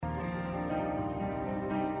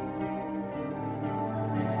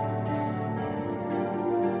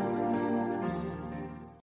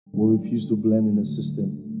We refuse to blend in the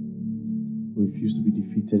system. We refuse to be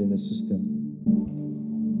defeated in the system.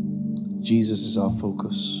 Jesus is our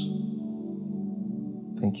focus.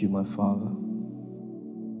 Thank you, my Father.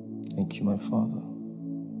 Thank you, my Father.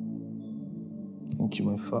 Thank you,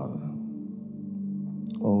 my Father.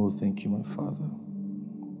 Oh, thank you, my Father.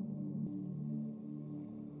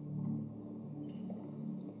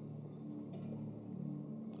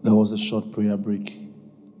 That was a short prayer break.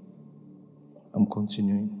 I'm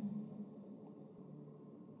continuing.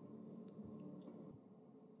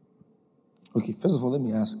 Okay, first of all, let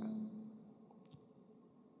me ask.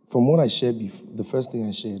 From what I shared before, the first thing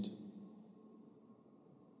I shared,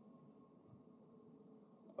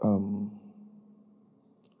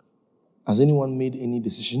 has anyone made any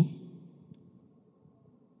decision?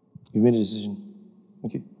 You made a decision?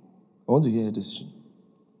 Okay. I want to hear a decision.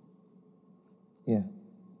 Yeah.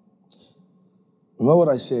 Remember what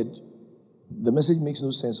I said? The message makes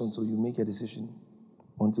no sense until you make a decision,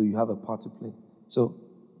 until you have a part to play. So,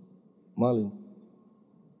 Marlon,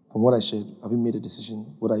 from what I shared, have you made a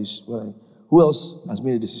decision? Who else has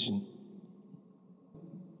made a decision?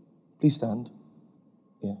 Please stand.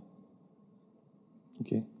 Yeah.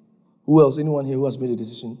 Okay. Who else? Anyone here who has made a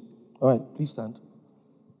decision? All right, please stand.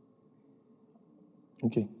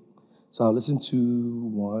 Okay. So I'll listen to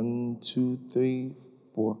 1, 2, 3,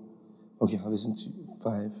 4. Okay, I'll listen to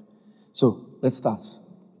 5. So let's start.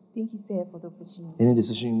 Thank you, sir, for the opportunity. Any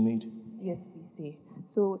decision you made? Yes, please, sir.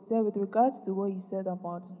 So, sir, with regards to what you said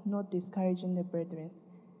about not discouraging the brethren,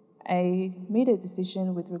 I made a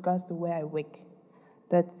decision with regards to where I work,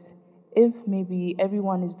 that if maybe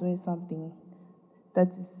everyone is doing something that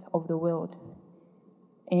is of the world,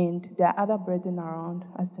 and there are other brethren around,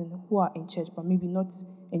 as in who are in church, but maybe not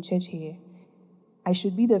in church here, I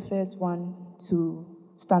should be the first one to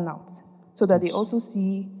stand out, so that they also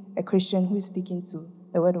see a Christian who is sticking to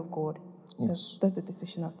the word of God. Yes. That's the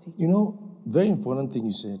decision I've taken. You know, very important thing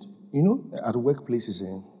you said. You know, at workplaces,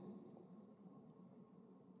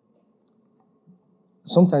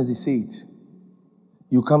 sometimes they say it.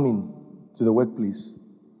 You come in to the workplace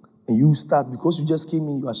and you start, because you just came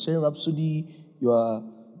in, you are sharing Rhapsody, you are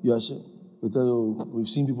sharing. We've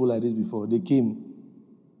seen people like this before. They came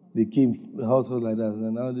household like that,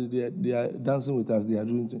 and now they are dancing with us. They are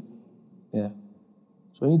doing things. Yeah.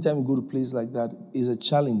 So anytime you go to a place like that, it's a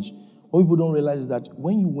challenge. What people don't realize is that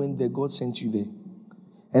when you went there, God sent you there.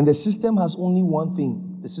 And the system has only one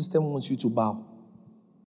thing. The system wants you to bow.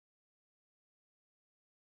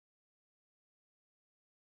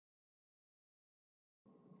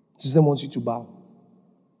 The system wants you to bow.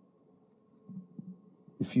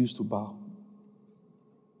 Refuse to bow.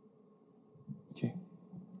 Okay.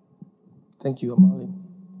 Thank you, Amali.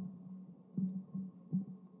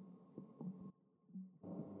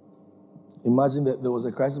 Imagine that there was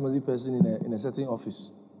a Christ Mercy person in a certain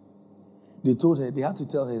office. They told her, they had to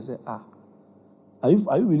tell her, say, are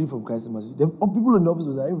you really from Christ Mercy? The people in the office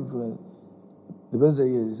was like, are you from? The person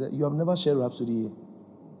said, yes. He said, you have never shared Rhapsody here.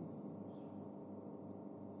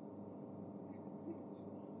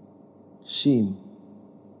 Shame.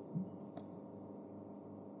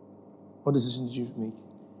 What decision did you make?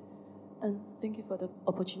 And thank you for the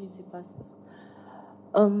opportunity, Pastor.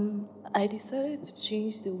 I decided to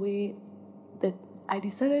change the way that I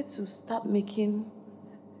decided to start making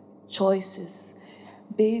choices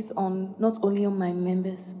based on not only on my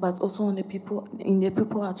members but also on the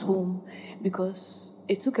people at home, because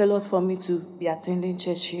it took a lot for me to be attending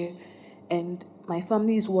church here, and my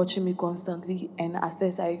family is watching me constantly. And at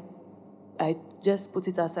first, I just put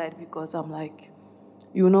it aside because I'm like,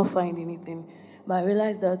 you will not find anything. But I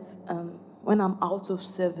realized that when I'm out of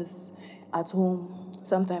service at home,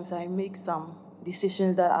 sometimes I make some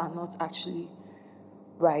decisions that are not actually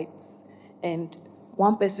right. And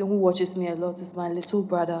one person who watches me a lot is my little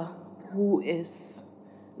brother, who is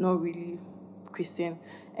not really Christian.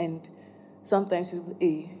 And sometimes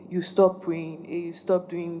you stop praying, you stop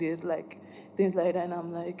doing this, like things like that. And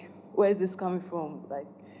I'm like, where is this coming from?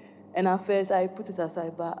 And at first I put it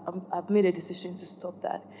aside, but I've made a decision to stop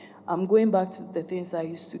that. I'm going back to the things I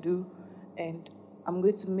used to do, and I'm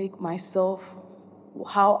going to make myself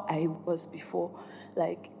how I was before,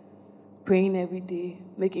 like praying every day,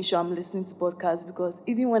 making sure I'm listening to podcasts, because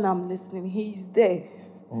even when I'm listening, he's there.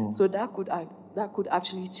 So that could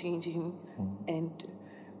actually change him and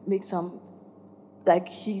make some, like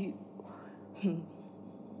he...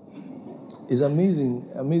 It's amazing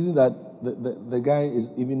that the guy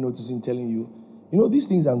is even noticing, telling you, these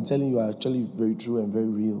things I'm telling you are actually very true and very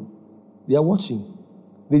real. They are watching.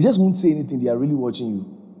 They just won't say anything. They are really watching you.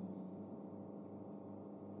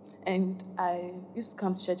 And I used to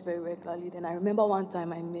come to church very regularly. Then I remember one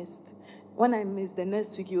time I missed. When I missed, the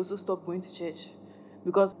next week he also stopped going to church.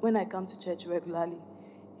 Because when I come to church regularly,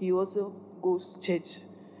 he also goes to church.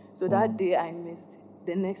 So that day I missed.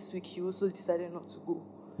 The next week he also decided not to go.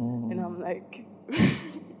 And I'm like...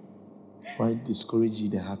 Why discourage ye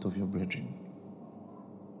the heart of your brethren?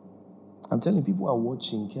 I'm telling you, people are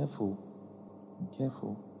watching. Careful.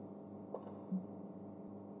 Careful.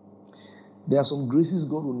 There are some graces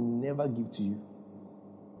God will never give to you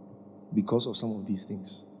because of some of these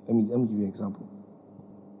things. Let me give you an example.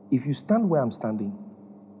 If you stand where I'm standing,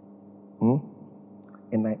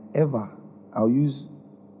 and I'll use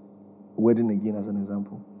wedding again as an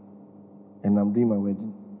example, and I'm doing my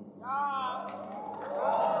wedding.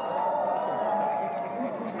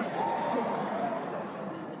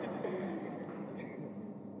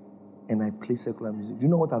 And I play secular music. Do you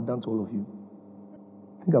know what I've done to all of you?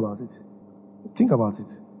 Think about it. Think about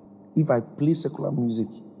it. If I play secular music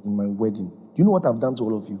in my wedding, do you know what I've done to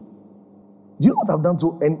all of you? Do you know what I've done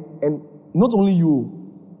to, and not only you,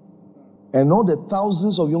 and all the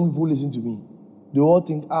thousands of young people who listen to me, they all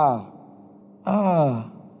think,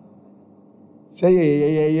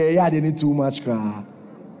 say, yeah, they need too much cry.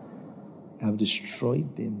 I've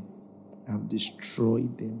destroyed them.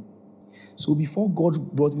 So before God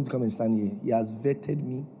brought me to come and stand here, He has vetted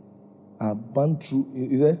me. I've gone through,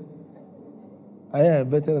 is it? I am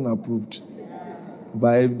vetted and approved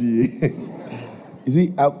by FDA. You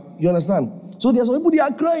see, you understand? So there's some people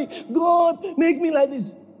that are crying, God, make me like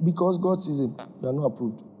this. Because God sees it. You are not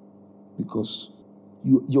approved. Because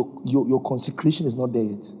your consecration is not there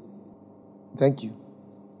yet. Thank you.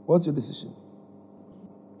 What's your decision?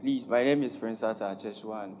 Please, my name is Prince Atta, Church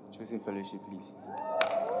 1, Chosen Fellowship, please.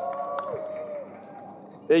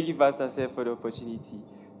 Thank you, Pastor Seth, for the opportunity.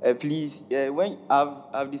 Please, when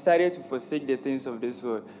I've decided to forsake the things of this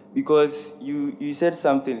world, because you said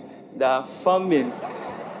something that famine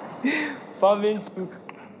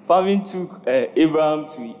took Abraham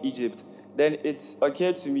to Egypt. Then it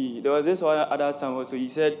occurred to me, there was this one other time also, he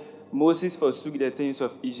said Moses forsook the things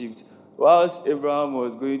of Egypt. Whilst Abraham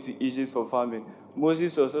was going to Egypt for famine,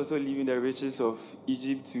 Moses was also leaving the riches of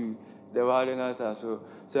Egypt to the wilderness as well.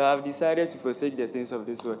 So I've decided to forsake the things of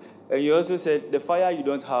this world. And you also said, the fire you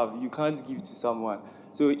don't have, you can't give to someone.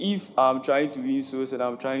 So if I'm trying to win souls and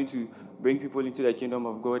I'm trying to bring people into the kingdom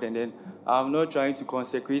of God, and then I'm not trying to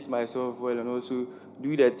consecrate myself well and also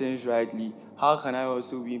do the things rightly, how can I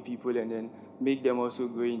also win people and then make them also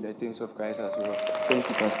grow in the things of Christ as well? Thank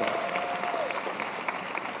you, Pastor.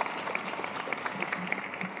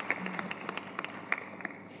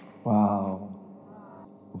 Wow.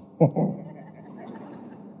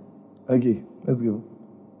 Okay, let's go.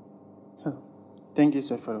 Thank you,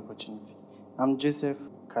 sir, for the opportunity. I'm Joseph,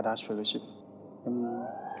 Kadash Fellowship.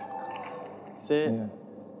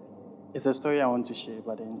 It's a story I want to share,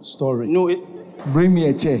 but then... Story? No, Bring me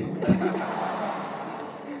a chair.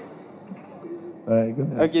 All right, go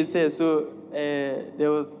ahead. Okay, sir, so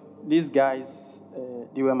there was these guys,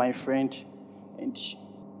 they were my friend, and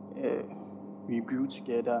we grew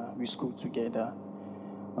together, we schooled together,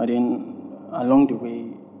 but then along the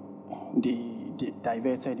way, they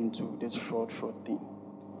diverted into this fraud thing.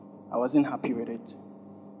 I wasn't happy with it,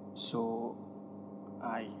 so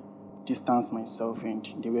I distanced myself, and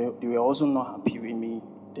they were also not happy with me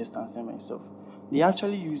distancing myself. They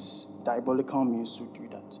actually use diabolical means to do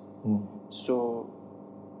that. So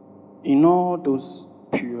in all those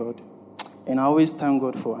periods, and I always thank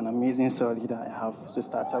God for an amazing cell leader I have,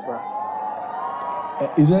 Sister Tabra.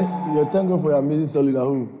 Is that you're thankful for your amazing cell leader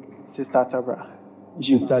who? Sister Tabra.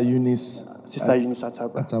 Sister Eunice. Sister Eunice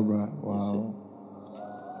Atabra. Atabra, wow. Yes,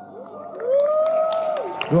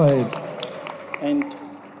 go ahead. And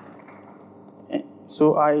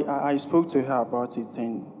so I spoke to her about it,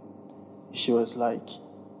 and she was like,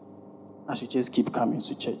 I should just keep coming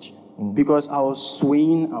to church. Because I was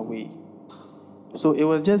swaying away. So it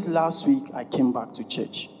was just last week I came back to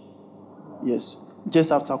church. Yes.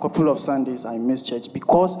 Just after a couple of Sundays, I missed church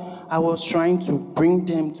because I was trying to bring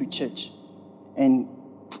them to church. And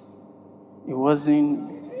it wasn't...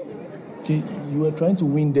 Okay, you were trying to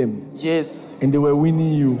win them. Yes. And they were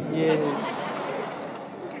winning you. Yes.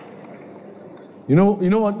 You know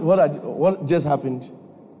what just happened?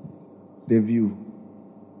 The view.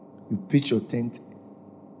 You pitch your tent.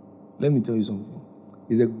 Let me tell you something.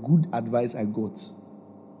 It's a good advice I got.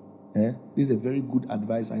 This is a very good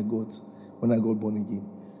advice I got when I got born again.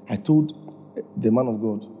 I told the man of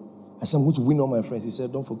God, I said, I'm going to win all my friends. He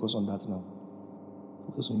said, don't focus on that now.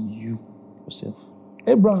 Focus on you, yourself.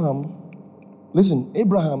 Abraham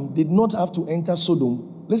did not have to enter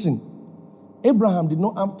Sodom. Listen, Abraham did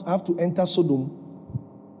not have to enter Sodom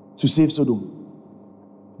to save Sodom.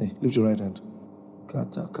 Hey, lift your right hand.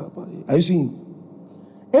 Are you seeing?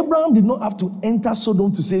 Abraham did not have to enter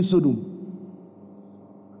Sodom to save Sodom.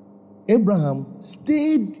 Abraham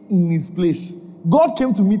stayed in his place. God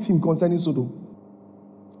came to meet him concerning Sodom.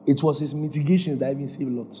 It was his mitigation that even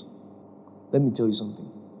saved Lot. Let me tell you something.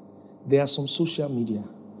 There are some social media.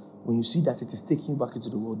 When you see that it is taking you back into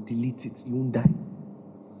the world, delete it. You won't die.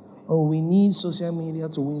 Oh, we need social media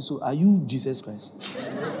to win. So, are you Jesus Christ?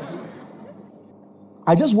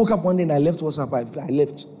 I just woke up one day and I left WhatsApp. I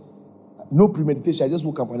left. No premeditation. I just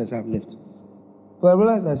woke up and I said, I've left. But I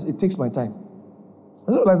realized that it takes my time.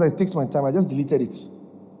 I realized that it takes my time. I just deleted it.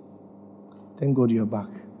 Thank God you're back.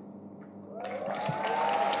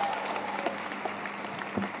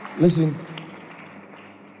 Listen,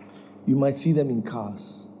 you might see them in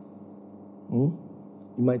cars. You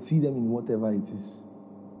might see them in whatever it is.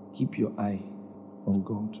 Keep your eye on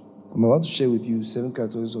God. I'm about to share with you 7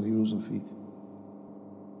 characteristics of heroes of faith.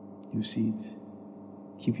 You see it.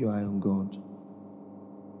 Keep your eye on God.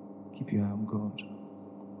 Keep your eye on God.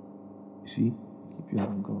 You see? Keep your eye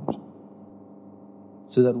on God.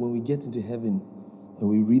 So that when we get into heaven and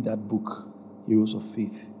we read that book, Heroes of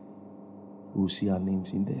Faith, we will see our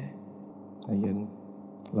names in there. Again,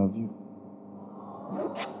 love you.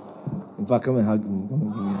 In fact, come and hug me. Come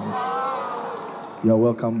and give me a hug. You are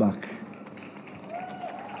welcome back.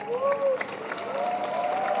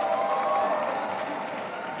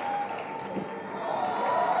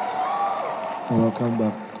 Welcome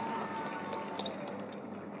back.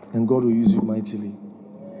 And God will use you mightily.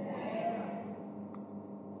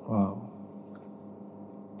 Wow.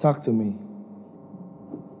 Talk to me.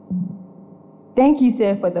 Thank you,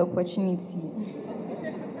 sir, for the opportunity.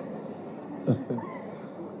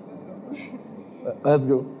 Let's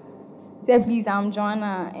go. Sir, please, I'm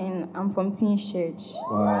Joanna, and I'm from Teens Church.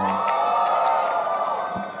 Wow.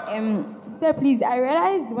 Sir, please, I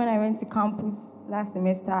realized when I went to campus last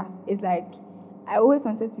semester, it's like I always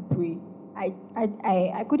wanted to pray. I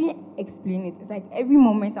couldn't explain it. It's like every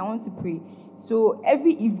moment I want to pray. So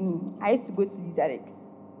every evening, I used to go to Liz Alex.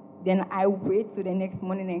 Then I would pray till the next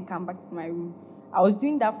morning and come back to my room. I was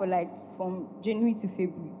doing that for from January to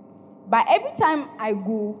February. But every time I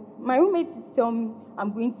go, my roommates tell me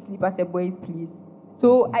I'm going to sleep at a boy's place.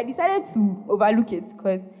 So I decided to overlook it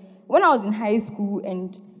because when I was in high school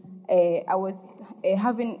and I was I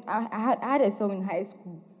had a cell in high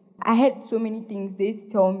school. I heard so many things. They used to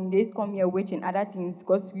tell me, they used to call me a witch and other things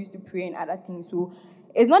because we used to pray and other things. So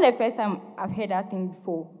it's not the first time I've heard that thing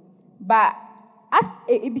before. But as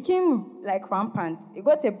it became rampant, it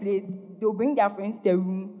got to a place, they'll bring their friends to the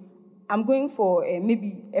room. I'm going for,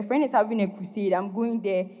 maybe a friend is having a crusade. I'm going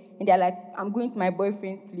there, and they're like, I'm going to my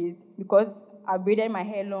boyfriend's place because I braided my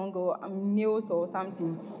hair long or I'm nails or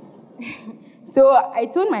something. So I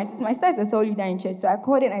told my sister is a soul leader in church. So I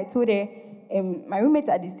called her and I told her, my roommates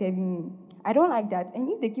are disturbing me. I don't like that. And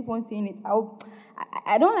if they keep on saying it,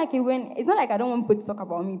 I don't like it when, it's not like I don't want people to talk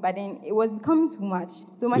about me, but then it was becoming too much.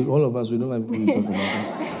 So all of us, we don't like people to talk about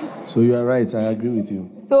that. So you are right, I agree with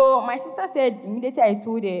you. So my sister said, immediately I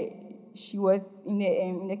told her, she was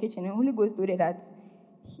in the kitchen, and Holy Ghost told her that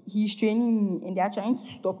he's training me and they are trying to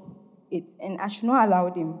stop it, and I should not allow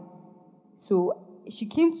them. So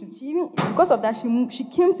because of that, she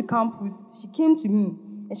came to campus, she came to me,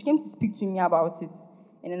 and she came to speak to me about it.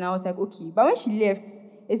 And then I was like, okay. But when she left,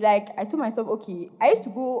 it's like I told myself, okay, I used to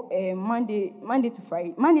go Monday to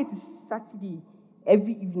Saturday,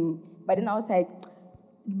 every evening. But then I was like,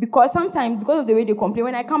 because sometimes, because of the way they complain,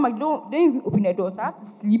 when I come back, they don't even open the doors. So I have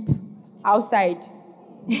to sleep outside.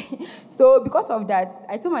 So because of that,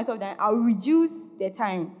 I told myself that I'll reduce the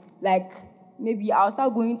time. Maybe I'll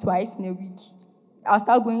start going twice in a week. I'll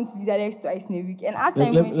start going to Liz Alex twice in a week. And as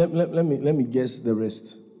time let me guess the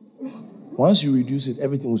rest. Once you reduce it,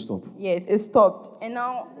 everything will stop. Yes, it stopped. And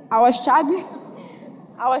now I was struggling.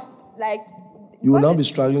 I was like... You will now be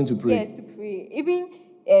struggling to pray. Yes, to pray.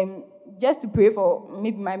 Even just to pray for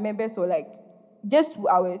maybe my members or just 2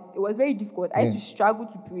 hours. It was very difficult. I used to struggle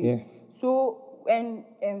to pray. Yeah. So when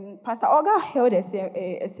Pastor Olga held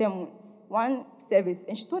a sermon, one service,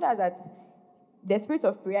 and she told us that the spirit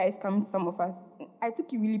of prayer is coming to some of us. I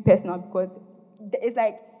took it really personal because it's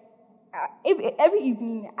like every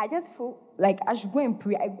evening I just feel like I should go and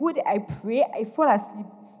pray. I go there, I pray, I fall asleep.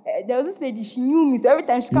 There was this lady, she knew me, so every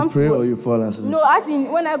time she comes to pray to or you fall asleep? No, as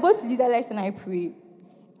in when I go to Liz Alex and I pray,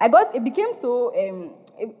 it became so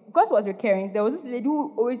because it was recurring. There was this lady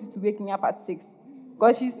who always used to wake me up at 6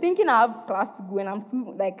 because she's thinking I have class to go and I'm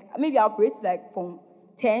still maybe I'll pray from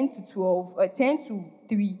 10 to 12 or 10 to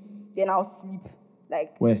 3. Then I'll sleep.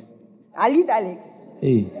 Where? At least Alex.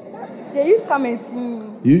 Hey, They used to come and see me.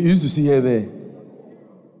 you used to see her there.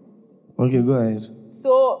 Okay, go ahead.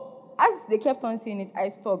 So as they kept on saying it, I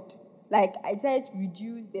stopped. Like I decided to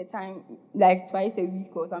reduce the time, like twice a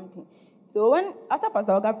week or something. So after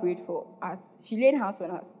Pastor Olga prayed for us, she laid hands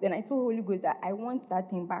on us. Then I told Holy Ghost that I want that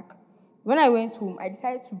thing back. When I went home, I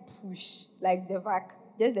decided to push like the vac,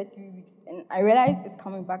 just the 3 weeks, and I realized it's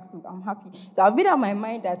coming back, so I'm happy. So I've made up my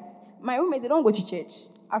mind that my roommates, they don't go to church.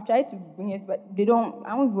 I've tried to bring it, but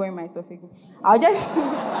I won't be worrying myself again. I'll just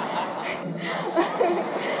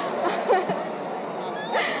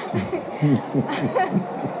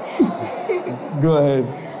Go ahead.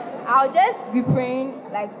 I'll just be praying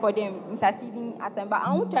like for them, interceding at them, but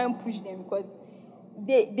I won't try and push them because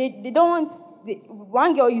they don't want.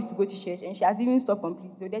 One girl used to go to church and she has even stopped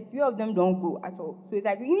completely. So the 3 of them don't go at all. So it's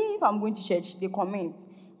like even if I'm going to church, they comment,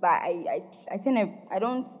 but I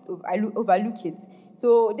don't overlook it.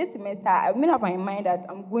 So this semester I made up my mind that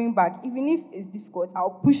I'm going back, even if it's difficult.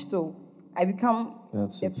 I'll push till I become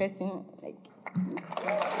the person like.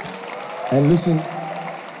 And listen,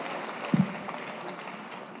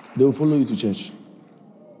 they will follow you to church.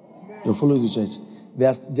 They'll follow you to church. There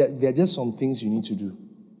are just some things you need to do.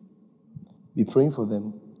 Be praying for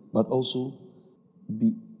them, but also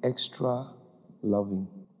be extra loving.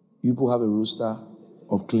 You people have a roster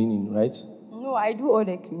of cleaning, right? No, I do all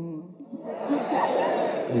the cleaning.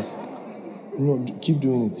 Yes. No, keep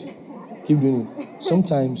doing it. Keep doing it.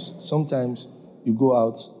 Sometimes you go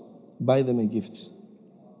out, buy them a gift.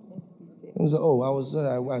 And say, oh,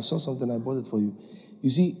 I saw something, I bought it for you. You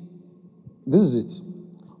see, this is it.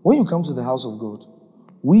 When you come to the house of God,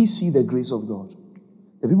 we see the grace of God.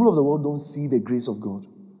 The people of the world don't see the grace of God.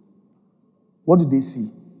 What do they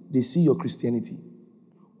see? They see your Christianity.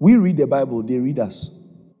 We read the Bible, they read us.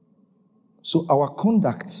 So our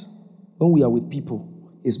conduct, when we are with people,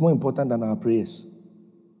 is more important than our prayers.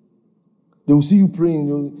 They will see you praying.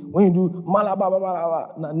 When you do,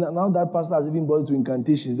 now that pastor has even brought it to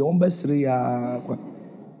incantations. The one best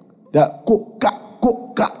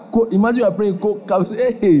imagine you are praying Coca.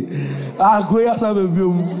 Hey,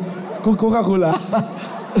 Coca-Cola.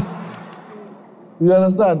 You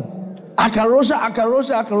understand? Akarosha.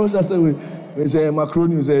 Say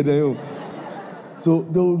Macron, you say. So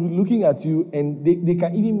they will be looking at you and they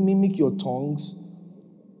can even mimic your tongues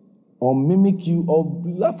or mimic you or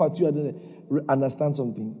laugh at you and understand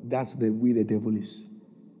something. That's the way the devil is.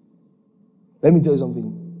 Let me tell you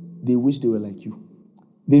something. They wish they were like you.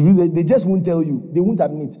 They just won't tell you. They won't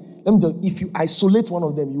admit. Let me tell you, if you isolate one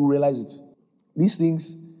of them, you will realize it. These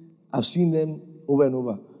things, I've seen them over and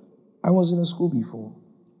over. I was in a school before.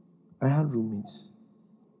 I had roommates.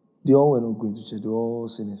 They all were not going to church. They were all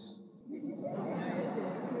sinners.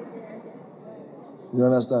 You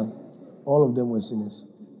understand? All of them were sinners.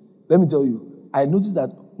 Let me tell you, I noticed that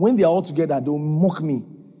when they are all together, they will mock me.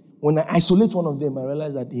 When I isolate one of them, I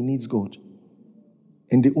realize that he needs God.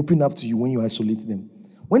 And they open up to you when you isolate them.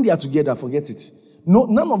 When they are together, forget it. No,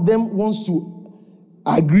 none of them wants to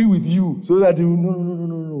agree with you so that you,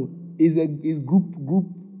 no. It's group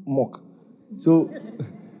mock. So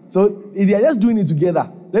they are just doing it together.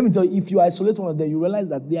 Let me tell you, if you isolate one of them, you realize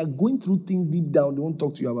that they are going through things deep down. They won't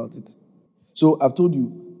talk to you about it. So I've told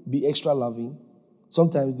you, be extra loving.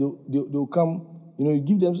 Sometimes they'll come, you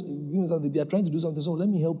give them something. They are trying to do something. So let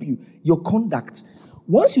me help you. Your conduct.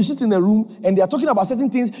 Once you sit in a room and they are talking about certain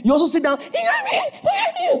things, you also sit down.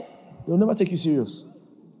 They'll never take you serious.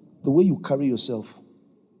 The way you carry yourself,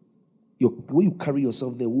 the way you carry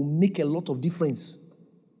yourself there will make a lot of difference.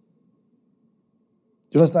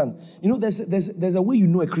 Do you understand? There's a way you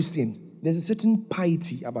know a Christian. There's a certain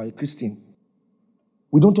piety about a Christian.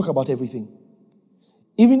 We don't talk about everything.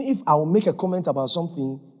 Even if I will make a comment about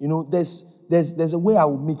something, there's a way I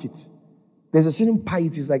will make it. There's a certain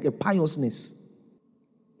piety, it's like a piousness,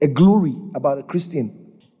 a glory about a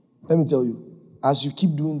Christian. Let me tell you, as you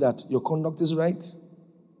keep doing that, your conduct is right.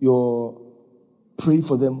 Pray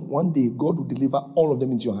for them. One day, God will deliver all of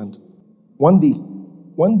them into your hand. One day,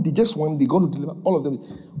 just one day, God will deliver all of them.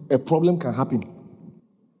 A problem can happen,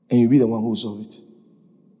 and you'll be the one who will solve it.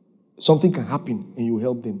 Something can happen, and you will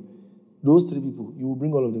help them. Those 3 people, you will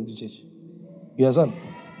bring all of them to church. You understand?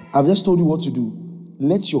 I've just told you what to do.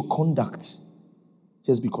 Let your conduct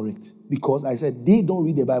just be correct. Because I said, they don't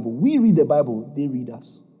read the Bible. We read the Bible, they read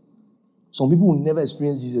us. Some people will never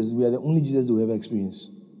experience Jesus. We are the only Jesus they will ever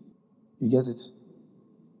experience. You get it?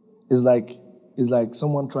 It's like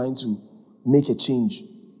someone trying to make a change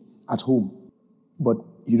at home, but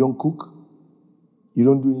you don't cook, you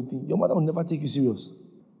don't do anything. Your mother will never take you serious.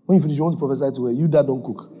 When you finish, you want to prophesy to her, you that don't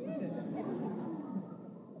cook.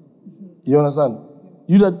 You understand?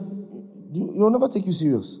 You that You'll never take you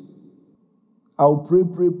serious. I'll pray.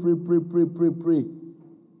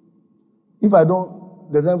 If I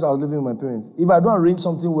don't, the times I was living with my parents, if I don't arrange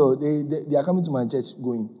something well, they are coming to my church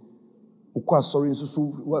going, sorry,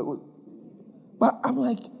 but I'm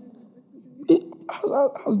like,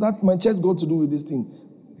 how's that my church got to do with this thing?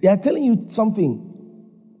 They are telling you something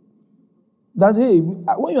that, hey,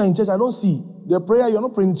 when you're in church, I don't see the prayer, you're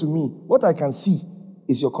not praying to me. What I can see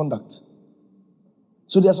is your conduct.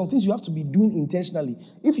 So there are some things you have to be doing intentionally.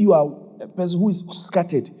 If you are a person who is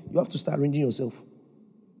scattered, you have to start arranging yourself.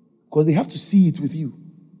 Because they have to see it with you.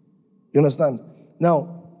 You understand?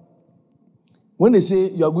 Now, when they say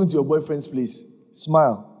you are going to your boyfriend's place,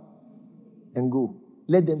 smile and go.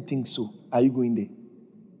 Let them think so. Are you going there?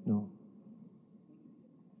 No.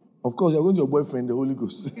 Of course, you are going to your boyfriend, the Holy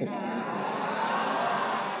Ghost. You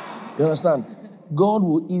understand? God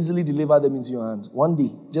will easily deliver them into your hands. One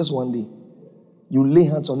day, just one day. You lay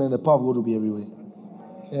hands on them, the power of God will be everywhere.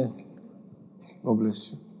 Yeah. God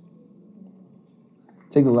bless you.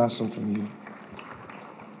 Take the last one from you.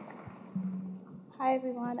 Hi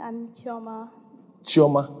everyone, I'm Chioma.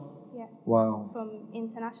 Chioma? Yes. Wow. From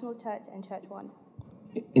International Church and Church One.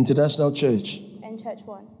 International Church. And Church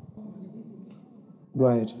One. Go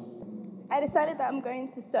ahead. I decided that I'm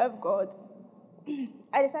going to serve God.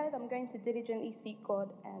 I decided I'm going to diligently seek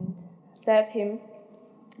God and serve Him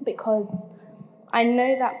because I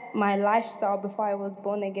know that my lifestyle before I was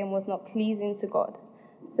born again was not pleasing to God.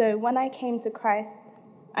 So when I came to Christ,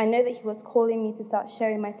 I know that He was calling me to start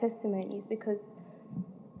sharing my testimonies because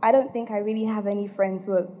I don't think I really have any friends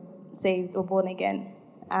who are saved or born again.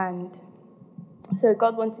 And so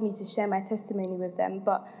God wanted me to share my testimony with them,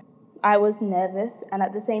 but I was nervous, and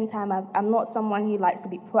at the same time, I'm not someone who likes to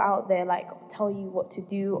be put out there, like tell you what to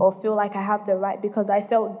do or feel like I have the right, because I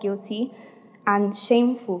felt guilty and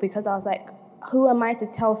shameful because I was like, who am I to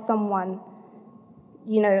tell someone,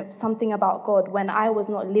 something about God when I was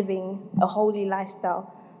not living a holy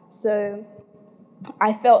lifestyle? So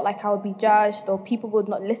I felt like I would be judged or people would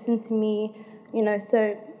not listen to me,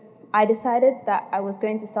 so I decided that I was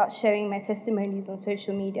going to start sharing my testimonies on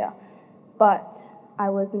social media, but I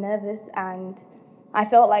was nervous and I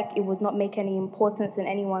felt like it would not make any importance in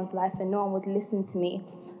anyone's life and no one would listen to me.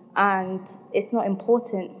 And it's not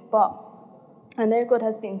important, but I know God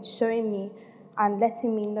has been showing me and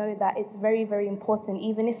letting me know that it's very, very important,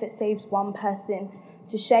 even if it saves one person,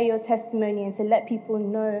 to share your testimony and to let people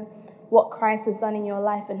know what Christ has done in your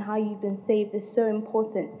life and how you've been saved is so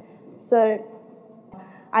important. So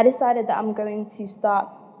I decided that I'm going to start,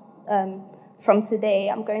 from today,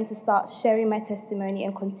 I'm going to start sharing my testimony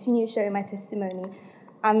and continue sharing my testimony.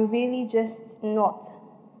 I'm really just not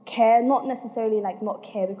necessarily like not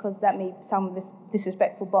care because that may sound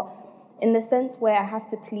disrespectful, but in the sense where I have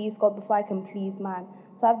to please God before I can please man.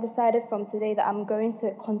 So I've decided from today that I'm going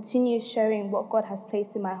to continue sharing what God has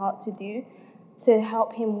placed in my heart to do to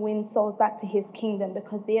help Him win souls back to His kingdom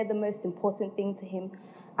because they are the most important thing to Him.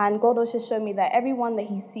 And God also showed me that everyone that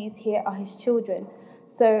He sees here are His children.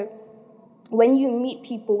 So when you meet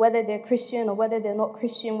people, whether they're Christian or whether they're not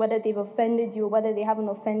Christian, whether they've offended you or whether they haven't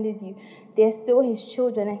offended you, they're still His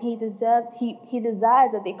children, and He desires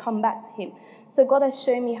that they come back to Him. So God has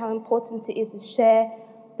shown me how important it is to share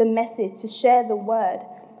the message, to share the word.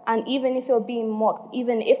 And even if you're being mocked,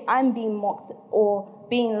 even if I'm being mocked or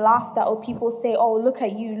being laughed at, or people say, oh, look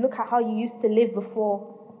at you, look at how you used to live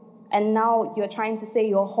before, and now you're trying to say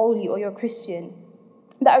you're holy or you're Christian.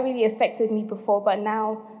 That really affected me before, but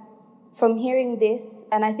now, from hearing this,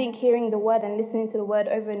 and I think hearing the word and listening to the word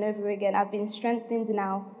over and over again, I've been strengthened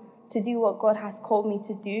now to do what God has called me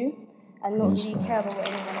to do and not really care about what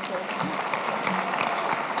anyone says.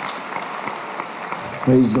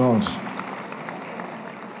 Praise God.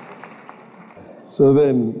 So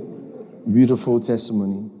then, beautiful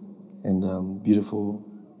testimony and beautiful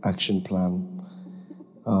action plan.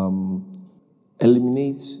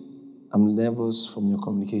 Eliminate I'm nervous from your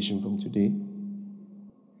communication from today.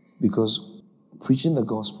 Because preaching the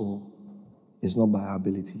gospel is not by our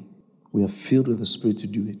ability. We are filled with the Spirit to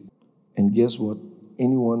do it. And guess what?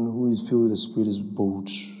 Anyone who is filled with the Spirit is bold.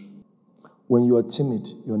 When you are timid,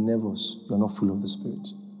 you're nervous, you're not full of the Spirit.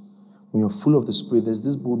 When you're full of the Spirit, there's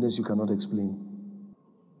this boldness you cannot explain.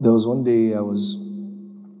 There was one day I was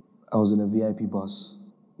in a VIP bus.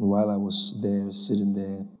 And while I was there, sitting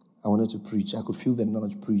there, I wanted to preach. I could feel the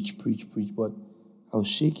nudge, preach, but I was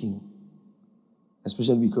shaking.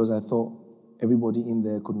 Especially because I thought everybody in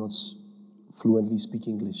there could not fluently speak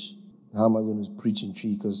English. How am I going to preach in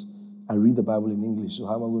Tree? Because I read the Bible in English, so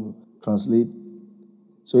how am I going to translate?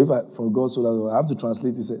 So if I, from God so that I have to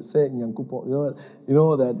translate it, say Nyankupo, you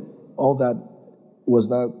know that all that was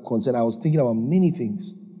now concerned. I was thinking about many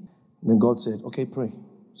things. And then God said, okay, pray.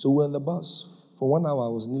 So we're on the bus. For 1 hour, I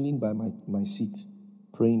was kneeling by my seat,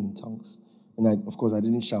 praying in tongues. And of course, I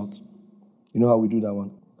didn't shout. You know how we do that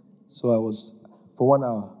one. So I was, for 1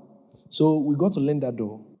 hour. So we got to learn that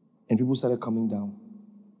door, and people started coming down.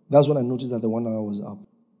 That's when I noticed that the 1 hour was up.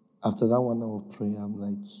 After that 1 hour of prayer, I'm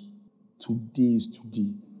like, today is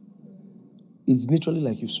today. It's literally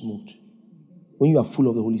like you smoked. When you are full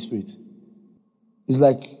of the Holy Spirit. It's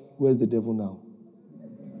like, where's the devil now?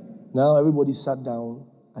 Now everybody sat down.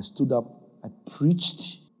 I stood up. I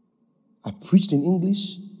preached in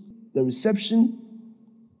English. The reception,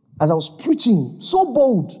 as I was preaching, so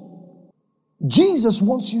bold. Jesus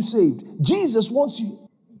wants you saved. Jesus wants you.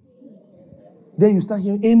 Then you start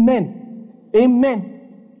hearing, amen,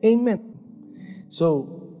 amen, amen.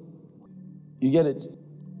 So, you get it.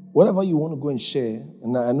 Whatever you want to go and share,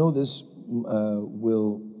 and I know this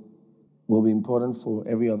will be important for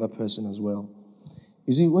every other person as well.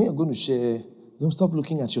 You see, when you're going to share, don't stop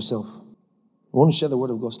looking at yourself. You want to share the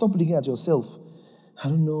word of God. Stop looking at yourself. I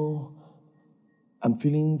don't know. I'm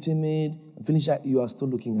feeling timid. I'm feeling shy. You are still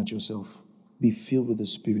looking at yourself. Be filled with the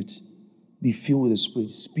Spirit. Be filled with the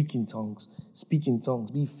Spirit. Speak in tongues. Speak in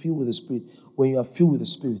tongues. Be filled with the Spirit. When you are filled with the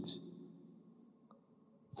Spirit,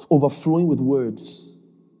 overflowing with words,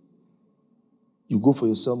 you go for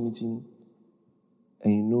your cell meeting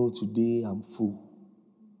and you know today I'm full.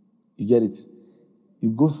 You get it? You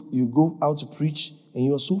go out to preach and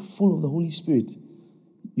you are so full of the Holy Spirit.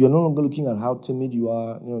 You are no longer looking at how timid you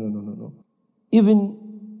are. No.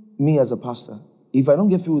 Even me as a pastor, if I don't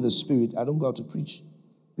get filled with the Spirit, I don't go out to preach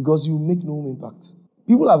because you make no impact.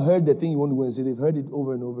 People have heard the thing you want to go and say. They've heard it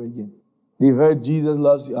over and over again. They've heard Jesus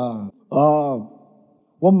loves you.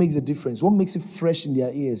 What makes a difference? What makes it fresh in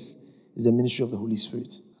their ears is the ministry of the Holy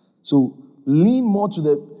Spirit. So lean more to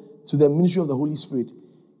the ministry of the Holy Spirit.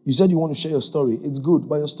 You said you want to share your story. It's good,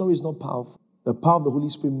 but your story is not powerful. The power of the Holy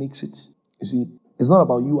Spirit makes it. You see, it's not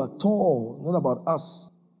about you at all. Not about us.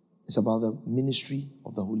 It's about the ministry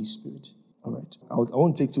of the Holy Spirit. All right. I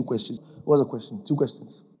want to take 2 questions. What's the question? 2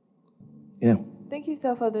 questions. Yeah. Thank you,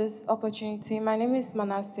 sir, for this opportunity. My name is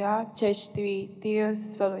Manasseh, Church 3,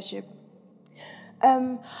 Theos Fellowship.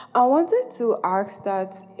 I wanted to ask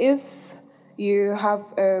that if you have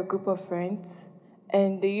a group of friends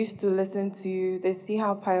and they used to listen to you, they see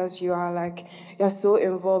how pious you are, like you're so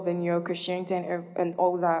involved in your Christianity and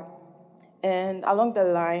all that. And along the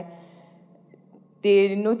line,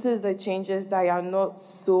 they notice the changes that you're not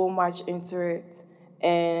so much into it.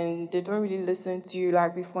 And they don't really listen to you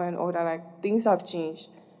like before and all that, like things have changed.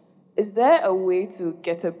 Is there a way to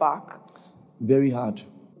get it back? Very hard.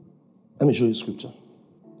 Let me show you scripture.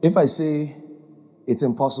 If I say it's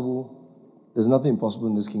impossible, there's nothing impossible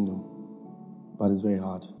in this kingdom. But it's very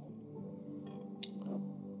hard.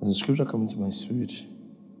 There's a scripture coming to my spirit.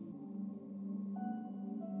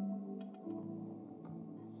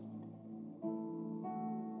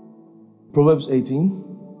 Proverbs 18.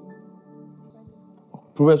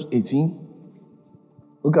 Proverbs 18.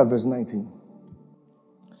 Look at verse 19.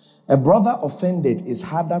 A brother offended is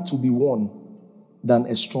harder to be won than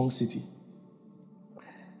a strong city.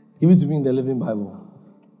 Give it to me in the Living Bible.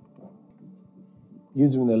 Give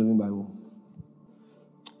it to me in the Living Bible.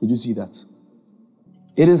 Did you see that?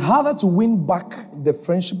 It is harder to win back the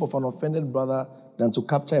friendship of an offended brother than to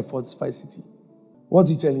capture a fortified city.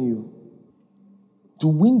 What's he telling you? To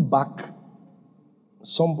win back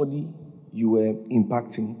somebody you were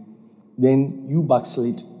impacting, then you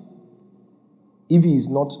backslid. If he is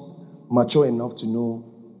not mature enough to know,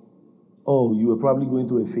 oh, you were probably going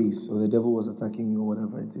through a phase or the devil was attacking you or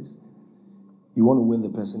whatever it is, you want to win the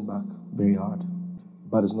person back very hard,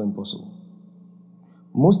 but it's not impossible.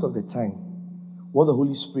 Most of the time, what the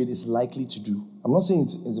Holy Spirit is likely to do, I'm not saying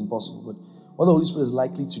it's impossible, but what the Holy Spirit is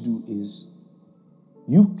likely to do is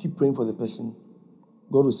you keep praying for the person,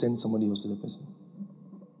 God will send somebody else to the person.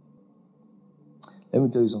 Let me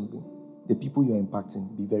tell you something. The people you are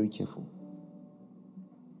impacting, be very careful.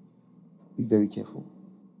 Be very careful.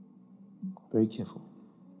 Very careful.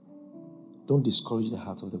 Don't discourage the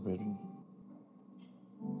heart of the brethren.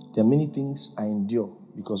 There are many things I endure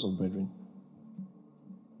because of brethren.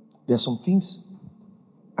 There are some things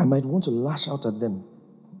I might want to lash out at them,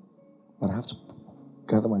 but I have to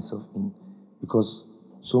gather myself in because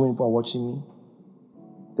so many people are watching me.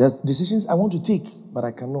 There's decisions I want to take, but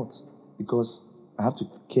I cannot because I have to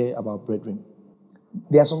care about brethren.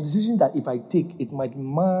 There are some decisions that if I take, it might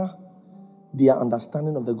mar their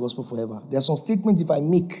understanding of the gospel forever. There are some statements if I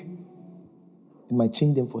make, it might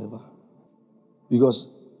change them forever.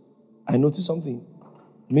 Because I noticed something.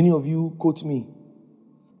 Many of you quote me.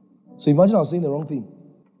 So imagine I was saying the wrong thing.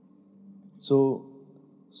 So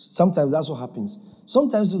sometimes that's what happens.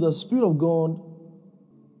 Sometimes the Spirit of God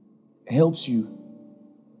helps you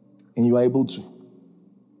and you are able to.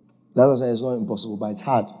 That's what I'm saying. It's not impossible, but it's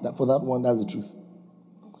hard. For that one, that's the truth.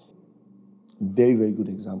 Very, very good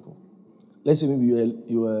example. Let's say maybe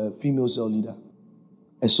you're a female cell leader.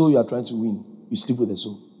 A soul you are trying to win, you sleep with a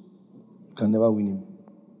soul. You can never win him.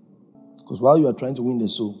 Because while you are trying to win the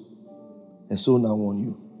soul, a soul now won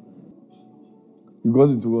you. You got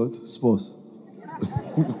into what? Sports.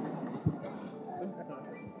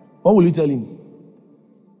 What will you tell him?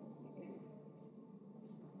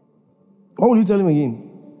 What will you tell him again?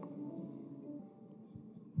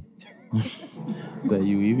 So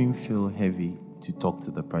you even feel heavy to talk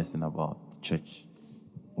to the person about church.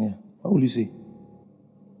 Yeah. What will you say?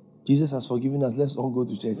 Jesus has forgiven us. Let's all go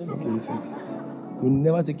to church. What will you say? He will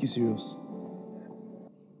never take you serious.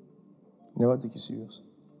 Never take you serious.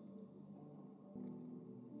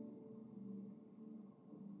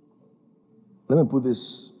 Let me put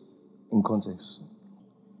this in context.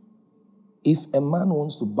 If a man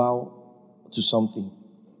wants to bow to something,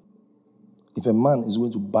 if a man is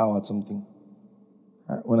going to bow at something,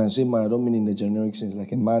 when I say man, I don't mean in the generic sense,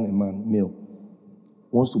 like a man, male,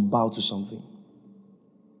 wants to bow to something,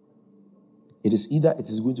 it is either it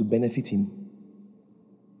is going to benefit him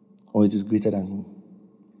or it is greater than him.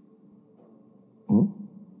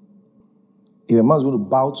 If a man is going to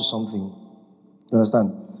bow to something, you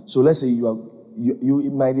understand? So let's say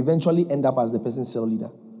you might eventually end up as the person's cell leader.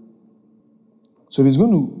 So if he's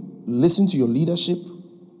going to listen to your leadership,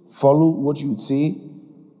 follow what you would say,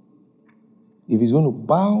 if he's going to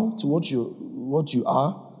bow to what you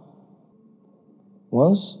are,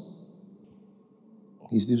 once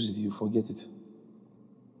he sleeps with you, forget it.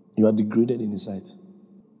 You are degraded in his sight.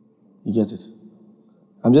 You get it?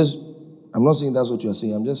 I'm not saying that's what you are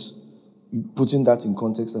saying. I'm just putting that in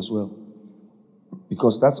context as well.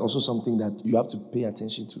 Because that's also something that you have to pay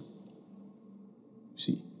attention to. You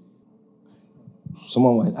see?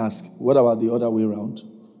 Someone might ask, what about the other way around?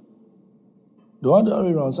 The other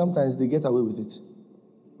way around, sometimes they get away with it.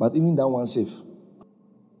 But even that one's safe.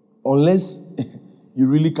 Unless you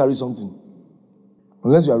really carry something.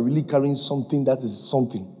 Unless you are really carrying something that is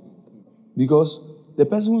something. Because the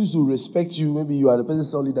person who used to respect you, maybe you are the person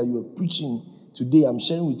solid that you are preaching today, I'm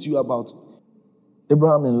sharing with you about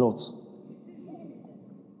Abraham and Lot.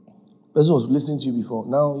 The person was listening to you before.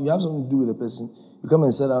 Now you have something to do with the person. You come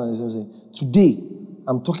and sit down and say, today,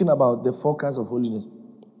 I'm talking about the 4 kinds of holiness.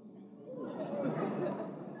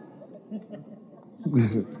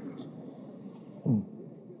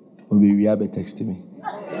 Maybe we have a text me.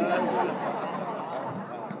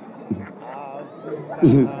 Do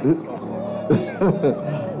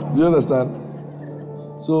you understand?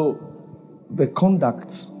 So, the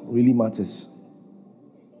conduct really matters.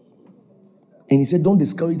 And he said, don't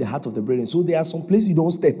discourage the heart of the brethren. So there are some places you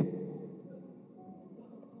don't step.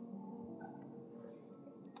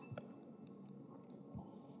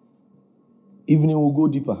 Evening will go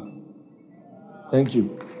deeper. Thank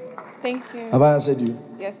you. Thank you. Have I answered you?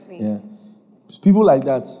 Yes, please. Yeah. People like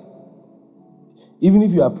that, even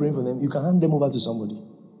if you are praying for them, you can hand them over to somebody.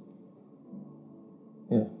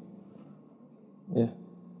 Yeah. Yeah.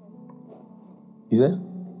 You said?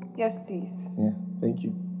 Yes, please. Yeah. Thank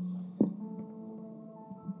you.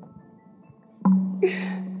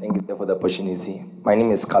 Thank you for the opportunity. My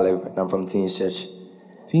name is Caleb, and I'm from Teens Church.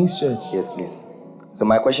 Teens Church? Yes, please. So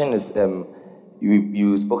my question is,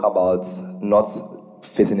 you spoke about not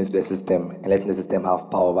fitting into the system and letting the system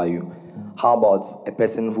have power over you. How about a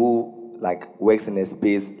person who works in a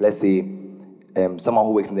space, let's say someone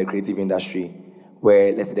who works in the creative industry,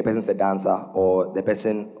 where let's say the person's a dancer or the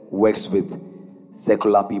person works with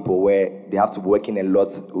secular people where they have to work in a lot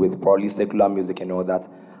with probably secular music and all that.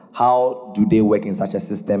 How do they work in such a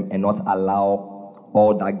system and not allow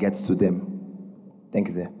all that gets to them? Thank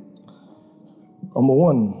you, sir. Number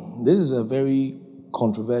one, this is a very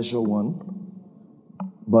controversial one,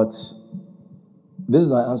 but this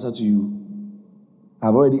is my answer to you.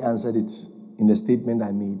 I've already answered it in the statement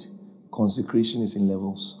I made. Consecration is in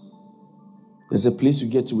levels. There's a place you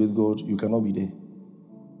get to with God, you cannot be there.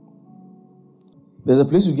 There's a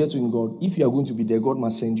place you get to in God. If you are going to be there, God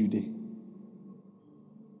must send you there.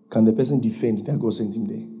 Can the person defend that God sent him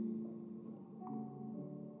there?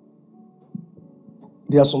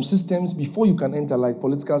 There are some systems before you can enter, like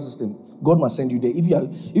political system. God must send you there. If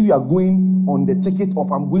you are going on the ticket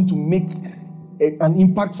of I'm going to make an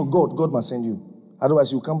impact for God, God must send you.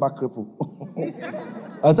 Otherwise, you come back crippled.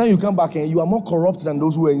 By the time you come back, you are more corrupt than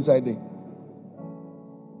those who are inside there.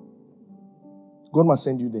 God must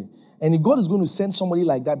send you there. And if God is going to send somebody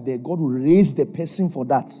like that there, God will raise the person for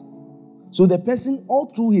that. So the person, all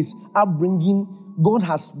through his upbringing, God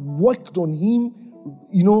has worked on him.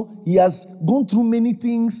 You know, he has gone through many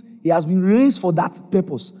things. He has been raised for that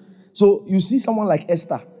purpose. So you see someone like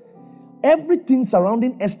Esther. Everything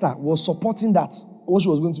surrounding Esther was supporting that, what she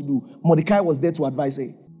was going to do. Mordecai was there to advise her.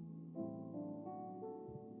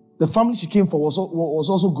 The family she came for was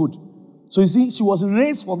also good. So you see, she was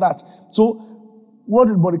raised for that. So what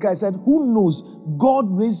did Mordecai said? Who knows? God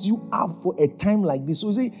raised you up for a time like this. So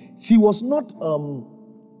you see, she was not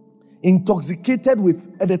intoxicated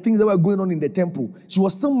with the things that were going on in the temple. She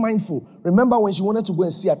was still mindful. Remember when she wanted to go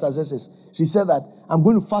and see Artaxerxes, she said that, I'm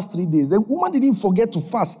going to fast 3 days. The woman didn't forget to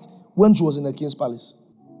fast when she was in the king's palace.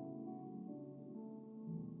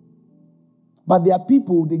 But there are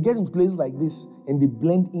people, they get into places like this and they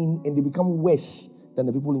blend in and they become worse than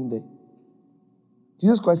the people in there.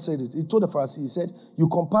 Jesus Christ said it. He told the Pharisees, he said, you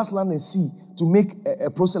compass land and sea to make a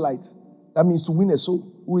proselyte. That means to win a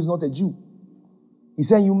soul who is not a Jew. He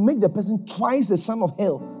said, you make the person twice the son of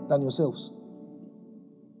hell than yourselves.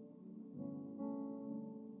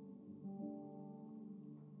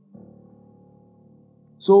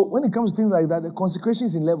 So when it comes to things like that, the consecration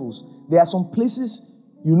is in levels. There are some places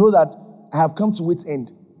you know that I have come to its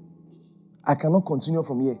end. I cannot continue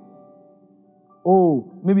from here.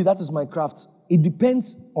 Oh, maybe that is my craft. It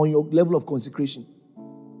depends on your level of consecration.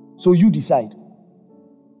 So you decide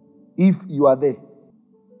if you are there.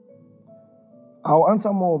 I'll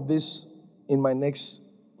answer more of this in my next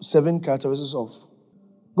 7 characteristics of.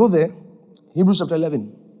 Go there. Hebrews chapter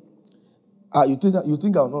 11. You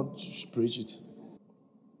think I'll not preach it?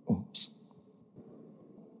 Oh.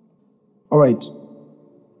 All right.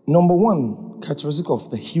 Number 1, characteristic of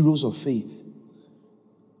the heroes of faith.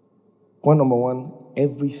 Point number 1,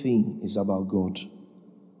 everything is about God.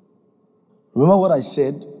 Remember what I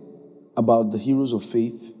said about the heroes of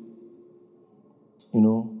faith? You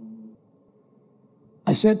know,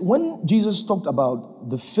 I said when Jesus talked about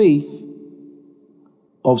the faith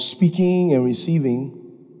of speaking and receiving,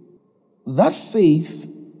 that faith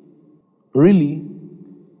really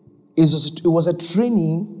it was a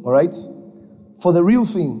training, all right, for the real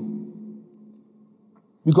thing.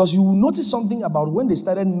 Because you will notice something about when they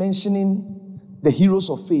started mentioning the heroes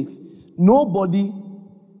of faith. Nobody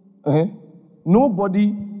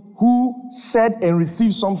who said and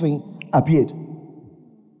received something appeared.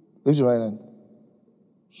 Lift your right hand.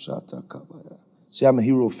 Say, I'm a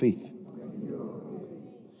hero of faith.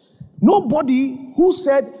 Nobody who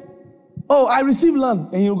said, oh, I received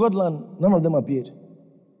land and you got land, none of them appeared.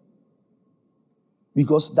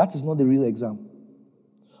 Because that is not the real exam.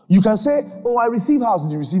 You can say, oh, I received house,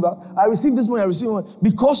 did you receive house? I received this money, I received money.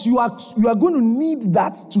 Because you are going to need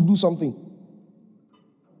that to do something.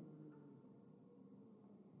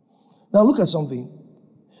 Now look at something.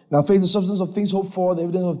 Now faith is the substance of things hoped for, the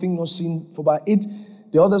evidence of things not seen. For by it,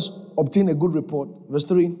 the others obtained a good report. Verse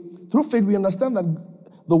 3. Through faith we understand that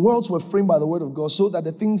the worlds were framed by the word of God, so that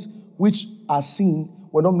the things which are seen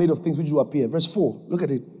were not made of things which do appear. Verse 4. Look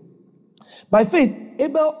at it. By faith,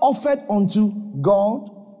 Abel offered unto God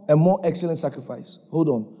a more excellent sacrifice. Hold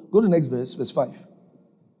on. Go to the next verse, verse 5.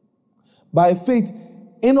 By faith,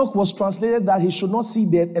 Enoch was translated that he should not see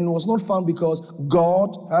death and was not found because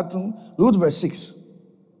God had to. Look at verse 6.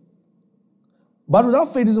 But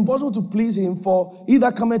without faith, it is impossible to please him, for he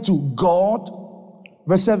that cometh to God.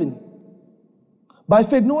 Verse 7. By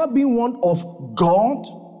faith, Noah being one of God.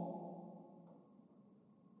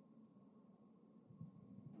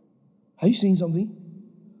 Are you seeing something?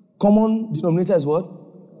 Common denominator is what?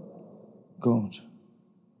 God.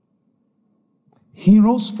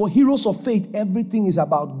 Heroes of faith, everything is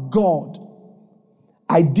about God.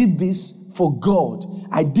 I did this for God.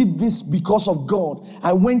 I did this because of God.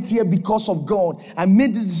 I went here because of God. I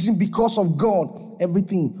made this decision because of God.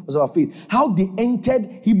 Everything was about faith. How they entered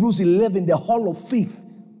Hebrews 11, the hall of faith.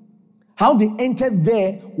 How they entered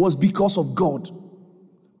there was because of God.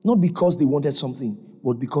 Not because they wanted something,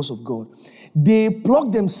 but because of God. They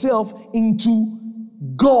plugged themselves into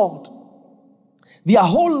God. Their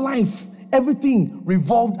whole life, everything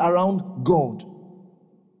revolved around God.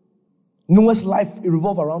 Noah's life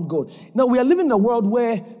revolved around God. Now we are living in a world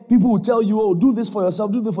where people will tell you, oh, do this for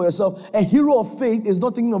yourself, do this for yourself. A hero of faith is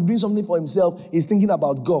not thinking of doing something for himself, he's thinking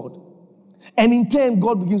about God. And in turn,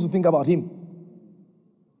 God begins to think about him.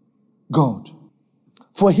 God.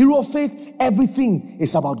 For a hero of faith, everything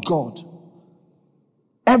is about God.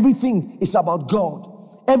 Everything is about God.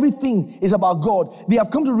 Everything is about God. They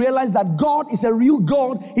have come to realize that God is a real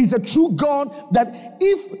God. He's a true God. That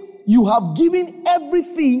if you have given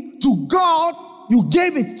everything to God, you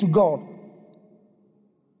gave it to God.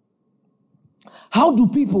 How do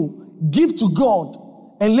people give to God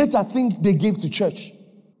and later think they gave to church?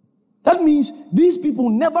 That means these people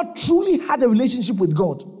never truly had a relationship with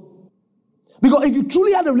God. Because if you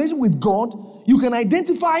truly had a relationship with God, you can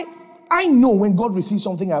identify, I know when God receives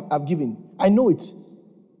something I've given. I know it.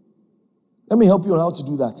 Let me help you on how to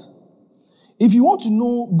do that. If you want to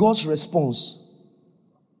know God's response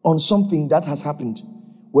on something that has happened,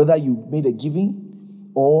 whether you made a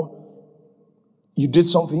giving or you did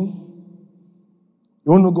something,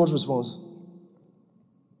 you want to know God's response.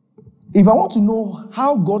 If I want to know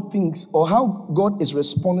how God thinks or how God is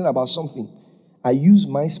responding about something, I use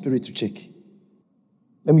my spirit to check.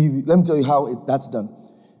 Let me tell you how that's done.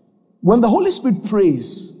 When the Holy Spirit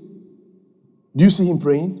prays, do you see him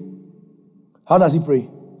praying? How does he pray?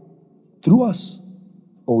 Through us.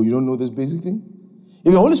 Oh, you don't know this basic thing?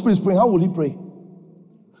 If the Holy Spirit is praying, how will he pray?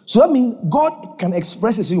 So that means God can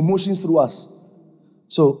express his emotions through us.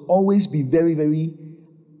 So always be very, very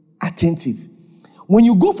attentive. When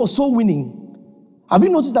you go for soul winning, have you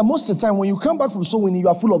noticed that most of the time when you come back from soul winning, you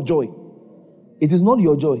are full of joy? It is not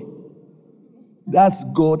your joy. That's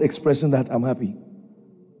God expressing that I'm happy.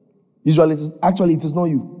 Usually, it is not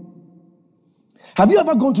you. Have you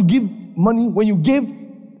ever gone to give money? When you gave,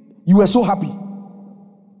 you were so happy.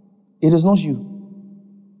 It is not you.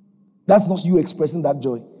 That's not you expressing that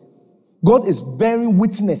joy. God is bearing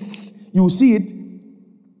witness. You will see it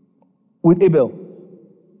with Abel.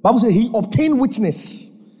 Bible says he obtained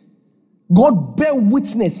witness. God bear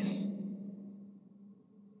witness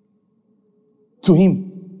to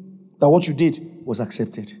him that what you did was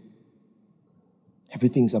accepted.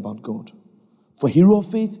 Everything is about God. For hero of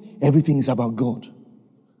faith, everything is about God.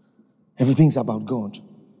 Everything is about God.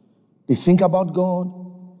 They think about God.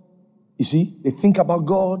 You see, they think about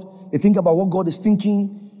God. They think about what God is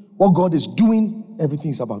thinking, what God is doing. Everything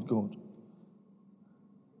is about God.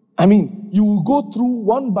 I mean, you will go through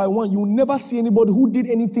one by one. You will never see anybody who did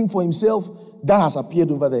anything for himself that has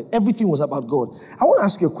appeared over there. Everything was about God. I want to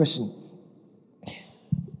ask you a question.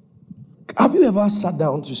 Have you ever sat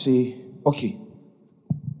down to say, okay,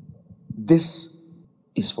 this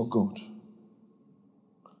is for God.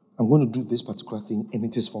 I'm going to do this particular thing and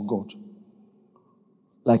it is for God.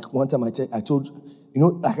 Like one time I told,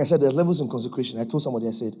 like I said, there are levels in consecration. I told somebody,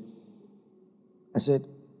 I said,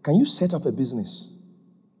 can you set up a business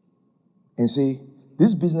and say,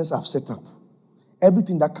 this business I've set up,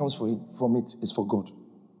 everything that comes from it is for God.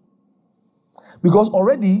 Because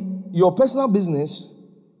already your personal business,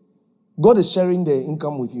 God is sharing the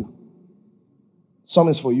income with you. Some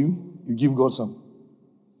is for you, you give God some.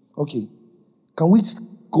 Okay. Can we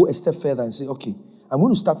go a step further and say, okay, I'm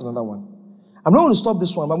going to start another one. I'm not going to stop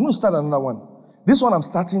this one, but I'm going to start another one. This one I'm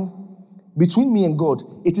starting between me and God.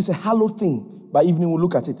 It is a hallowed thing. By evening, we'll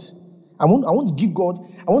look at it. I want to give God,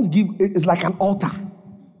 it's like an altar.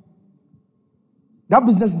 That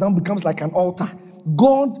business now becomes like an altar.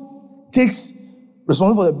 God takes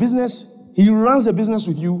responsibility for the business. He runs the business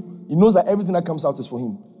with you. He knows that everything that comes out is for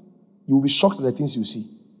him. You will be shocked at the things you see.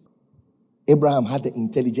 Abraham had the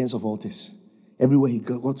intelligence of altars. Everywhere he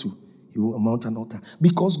got to, he will mount an altar.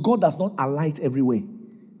 Because God does not alight everywhere.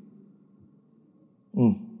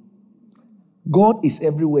 God is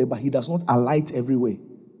everywhere, but he does not alight everywhere.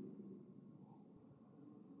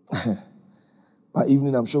 By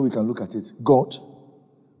evening, I'm sure we can look at it. God,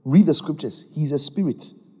 read the scriptures. He's a spirit.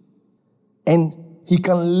 And he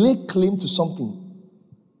can lay claim to something.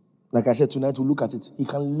 Like I said, tonight we'll look at it. He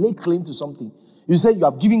can lay claim to something. You say you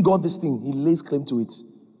have given God this thing. He lays claim to it.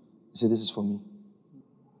 You say, this is for me.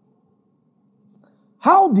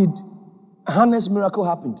 How did Hannah's miracle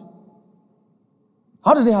happen?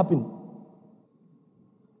 How did it happen?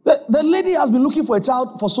 The lady has been looking for a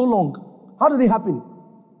child for so long. How did it happen?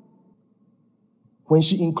 When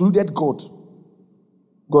she included God,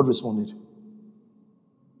 God responded.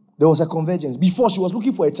 There was a convergence. Before, she was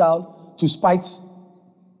looking for a child to spite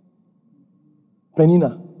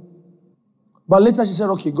Penina. But later she said,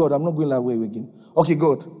 okay, God, I'm not going that way again. Okay,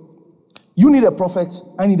 God, you need a prophet,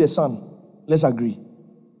 I need a son. Let's agree.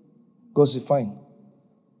 God said, fine.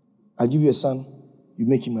 I'll give you a son, you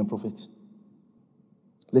make him my prophet.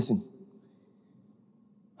 Listen.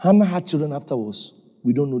 Hannah had children afterwards.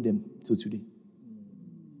 We don't know them till today.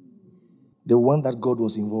 The one that God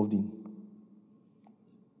was involved in,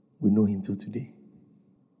 we know him till today.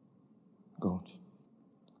 God.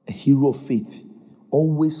 A hero of faith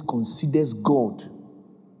always considers God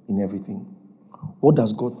in everything. What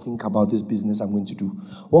does God think about this business I'm going to do?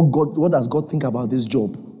 What does God think about this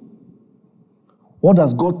job? What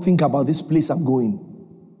does God think about this place I'm going?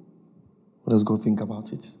 What does God think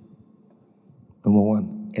about it? Number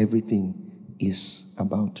one, everything is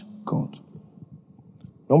about God.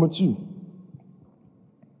 Number 2.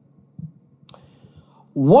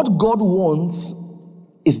 What God wants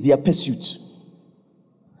is their pursuit.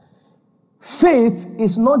 Faith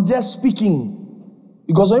is not just speaking.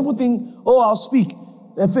 Because some people think, oh, I'll speak.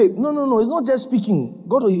 And faith. No. It's not just speaking.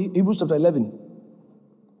 Go to Hebrews chapter 11,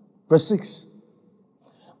 verse 6.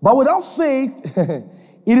 But without faith,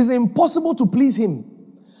 it is impossible to please him.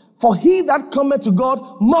 For he that cometh to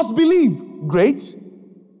God must believe. Great.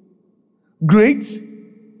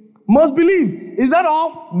 Must believe. Is that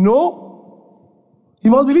all? No. He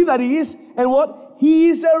must believe that he is. And what? He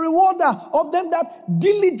is a rewarder of them that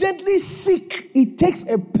diligently seek. It takes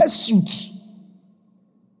a pursuit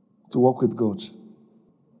to walk with God.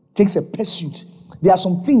 It takes a pursuit. There are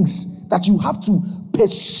some things that you have to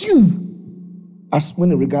pursue as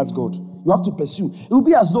when it regards God. You have to pursue. It will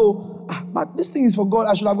be as though, but this thing is for God.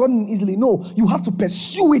 I should have gotten it easily. No, you have to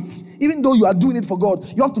pursue it. Even though you are doing it for God,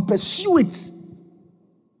 you have to pursue it.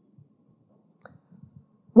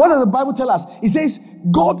 What does the Bible tell us? It says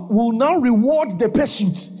God will now reward the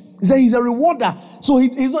pursuit. He says he's a rewarder. So he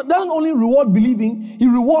doesn't only reward believing, he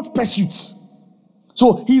rewards pursuit.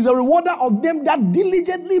 So he's a rewarder of them that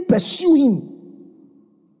diligently pursue him.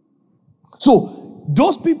 So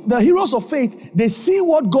those people, the heroes of faith, they see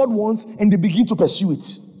what God wants and they begin to pursue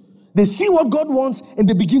it. They see what God wants and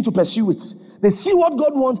they begin to pursue it. They see what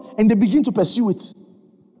God wants and they begin to pursue it.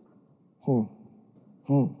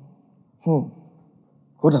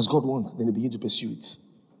 What does God want? Then they begin to pursue it.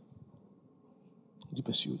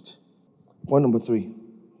 Point number 3.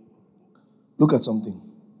 Look at something.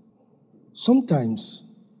 Sometimes,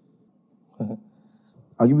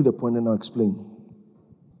 I'll give you the point and I'll explain.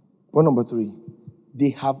 Point number 3.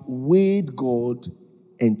 They have weighed God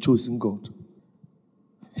and chosen God.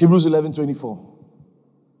 Hebrews 11:24.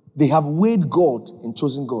 They have weighed God and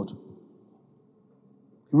chosen God.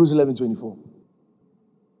 Hebrews 11:24.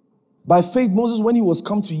 By faith, Moses, when he was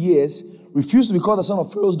come to years, refused to be called the son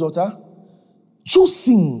of Pharaoh's daughter,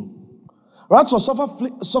 choosing rather to suffer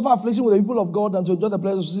affliction with the people of God and to enjoy the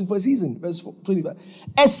pleasure of sin for a season. Verse 25.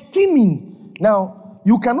 Esteeming. Now,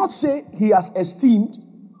 you cannot say he has esteemed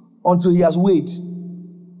until he has weighed.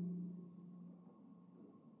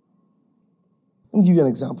 Let me give you an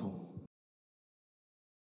example.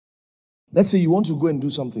 Let's say you want to go and do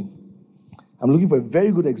something. I'm looking for a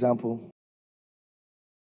very good example.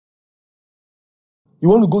 You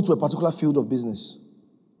want to go to a particular field of business.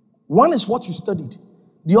 One is what you studied.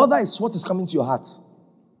 The other is what is coming to your heart.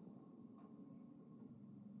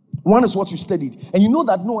 One is what you studied. And you know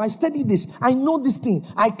that, no, I studied this. I know this thing.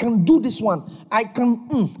 I can do this one. I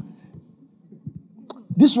can,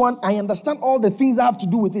 This one, I understand all the things I have to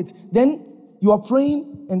do with it. Then you are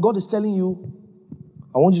praying and God is telling you,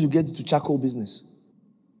 I want you to get into charcoal business.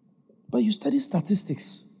 But you study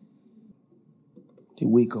statistics. They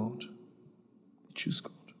weigh God. They choose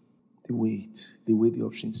God. They weigh it. They weigh the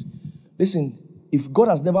options. Listen, if God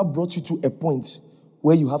has never brought you to a point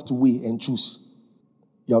where you have to weigh and choose,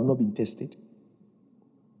 you have not been tested.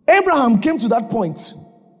 Abraham came to that point.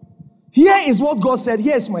 Here is what God said.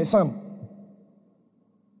 Here is my son.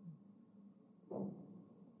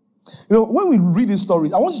 You know, when we read these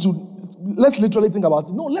stories, I want you to, let's literally think about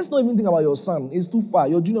it. No, let's not even think about your son. It's too far.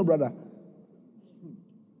 Your junior brother.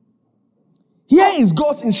 Here is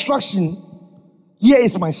God's instruction. Here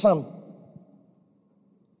is my son.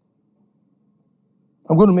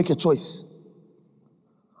 I'm going to make a choice.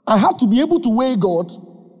 I have to be able to weigh God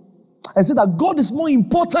and say that God is more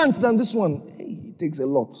important than this one. Hey, it takes a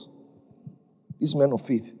lot. These men of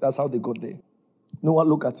faith, that's how they got there. No one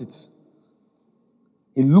look at it.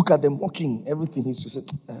 He look at them mocking everything. He just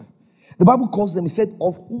said, The Bible calls them, he said,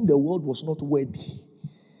 of whom the world was not worthy.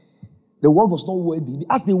 The world was not worthy.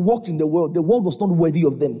 As they walked in the world was not worthy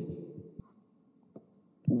of them.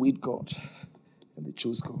 They weighed God and they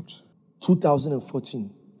chose God.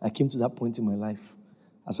 2014, I came to that point in my life.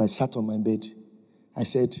 As I sat on my bed, I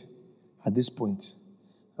said, at this point,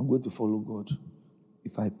 I'm going to follow God.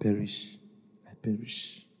 If I perish, I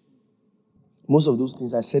perish. Most of those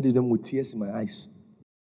things, I said them with tears in my eyes.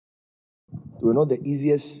 They were not the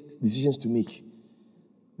easiest decisions to make.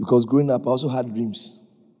 Because growing up, I also had dreams.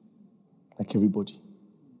 Like everybody.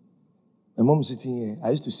 My mom was sitting here.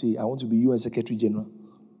 I used to say, I want to be UN Secretary General.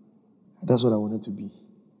 That's what I wanted to be.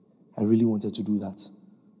 I really wanted to do that.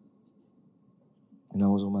 And I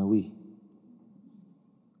was on my way.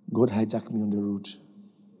 God hijacked me on the road. He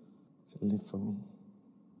said, live for me.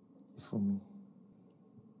 Live for me.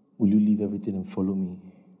 Will you leave everything and follow me?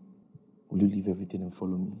 Will you leave everything and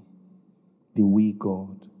follow me? They weigh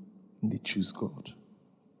God and they choose God.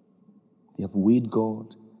 They have weighed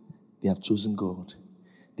God. They have chosen God.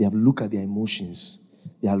 They have looked at their emotions.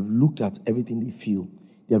 They have looked at everything they feel.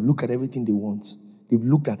 They have looked at everything they want. They've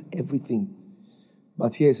looked at everything.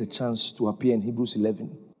 But here is a chance to appear in Hebrews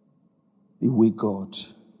 11. They wait God.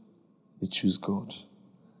 They choose God.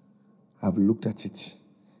 I've looked at it.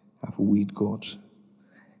 I've weighed God.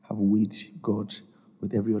 I've weighed God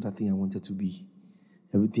with every other thing I wanted to be.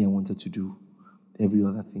 Everything I wanted to do. Every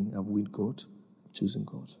other thing. I've weighed God. I've chosen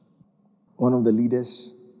God. One of the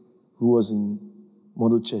leaders who was in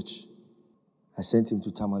Model Church, I sent him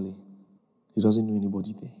to Tamale. He doesn't know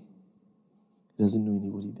anybody there. He doesn't know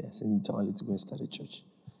anybody there. I sent him to Tamale to go and start a church.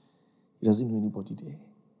 He doesn't know anybody there.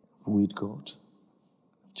 I've weighed God.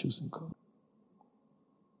 I've chosen God.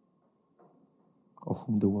 Of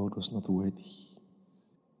whom the world was not worthy.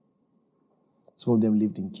 Some of them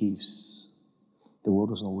lived in caves. The world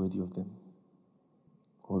was not worthy of them.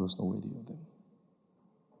 The world was not worthy of them.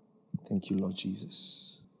 Thank you, Lord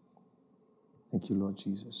Jesus. Thank you, Lord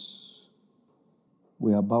Jesus.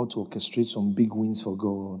 We are about to orchestrate some big wins for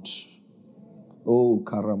God. Oh,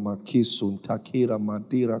 Karamakisun, Takira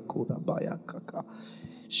Madira Kodabaya Kaka.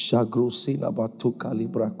 Shagrosina Batoka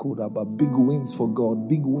Libra Kodaba. Big wins for God.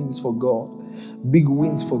 Big wins for God. Big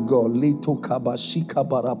wins for God. Leto Kabashika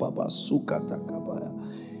Barababa Sukata Kabaya.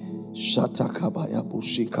 Shatakabaya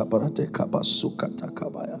Bushika Barate Kabasuka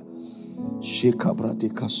Takabaya. Shekabrate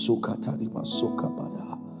Kasukata Riba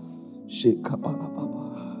Sokabaya. Shekabarababa.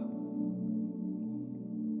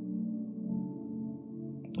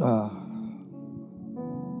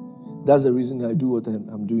 That's the reason I do what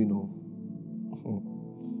I'm doing now.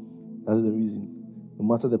 That's the reason. No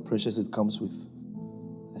matter the pressures it comes with,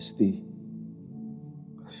 I stay.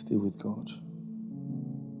 I stay with God.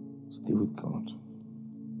 Stay with God.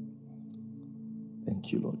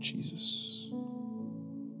 Thank you, Lord Jesus.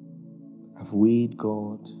 I've weighed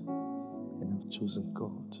God and I've chosen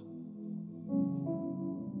God.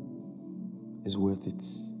 It's worth it.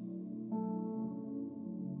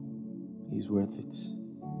 He's worth it.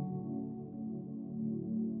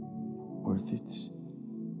 Worth it.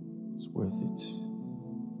 It's worth it.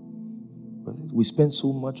 Worth it. We spend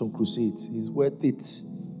so much on crusades. It's worth it.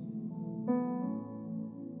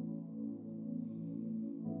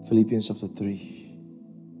 Philippians chapter 3.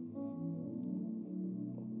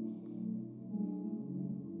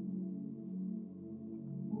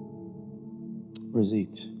 Verse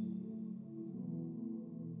 8.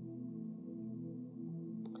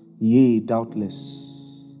 Yea,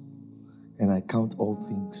 doubtless, and I count all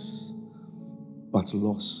things but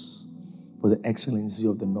loss for the excellency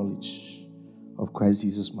of the knowledge of Christ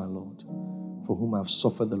Jesus my Lord, for whom I have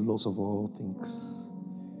suffered the loss of all things,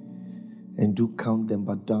 and do count them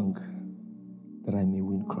but dung, that I may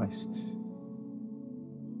win Christ.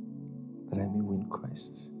 That I may win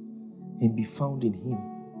Christ, and be found in him,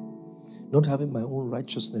 not having my own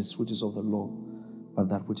righteousness which is of the law, but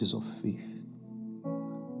that which is of faith.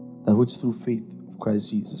 That which through faith of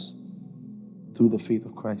Christ Jesus, through the faith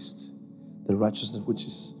of Christ, the righteousness which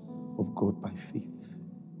is of God by faith,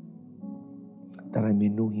 that I may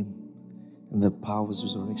know him and the power of his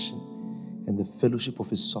resurrection and the fellowship of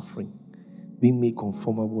his suffering, being made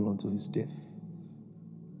conformable unto his death,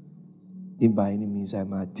 if by any means I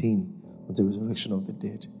may attain unto the resurrection of the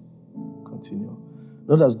dead. Continue.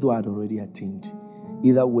 Not as though I had already attained,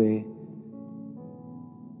 either way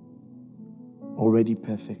already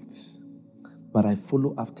perfect, but I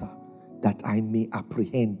follow after, that I may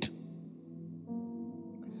apprehend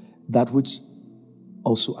that which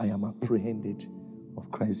also I am apprehended of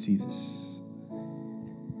Christ Jesus.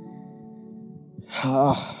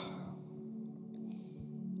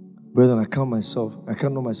 Brethren, I count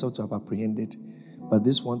not myself to have apprehended, but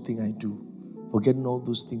this one thing I do, forgetting all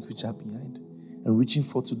those things which are behind, and reaching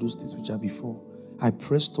forth to those things which are before, I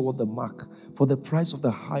press toward the mark for the prize of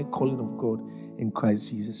the high calling of God in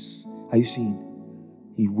Christ Jesus. Are you seeing?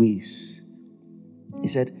 He weighs. He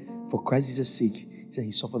said, for Christ Jesus' sake, he said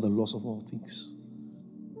he suffered the loss of all things.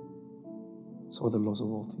 Suffered the loss of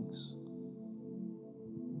all things.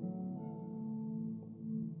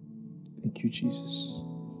 Thank you, Jesus.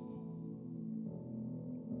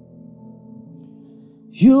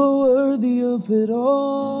 You're worthy of it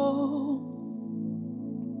all.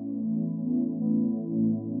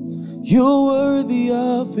 You're worthy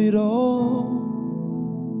of it all.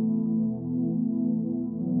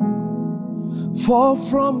 For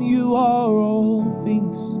from you are all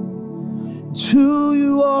things, to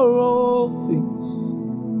you are all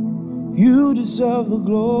things. You deserve the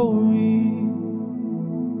glory.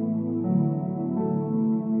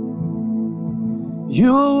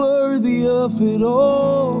 You're worthy of it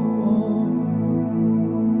all.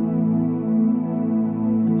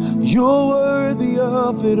 You're worthy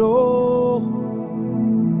of it all.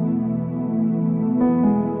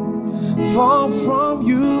 Far from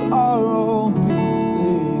you are all things.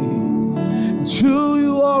 To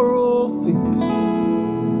you are all things.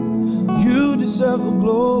 You deserve the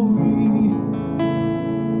glory.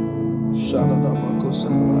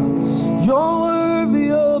 You're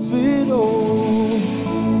worthy of it all.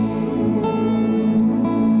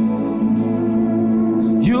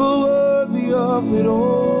 You're worthy of it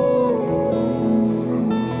all.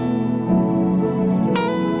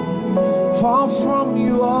 Far from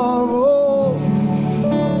you are all.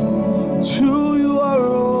 To you are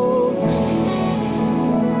all.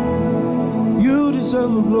 You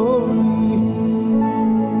deserve the glory.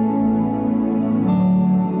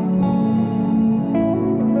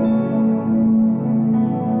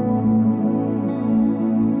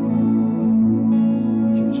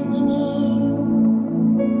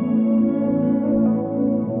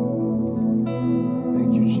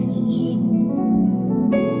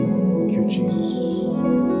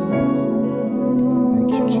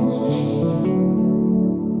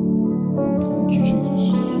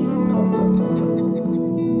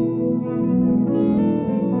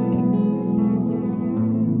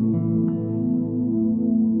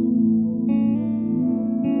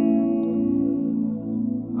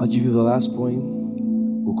 I'll give you the last point.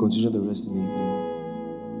 We'll continue the rest in the evening.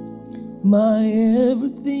 My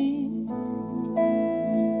everything,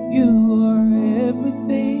 you are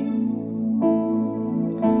everything.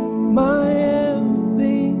 My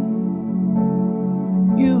everything,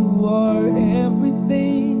 you are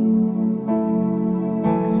everything.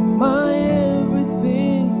 My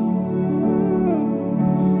everything,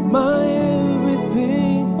 my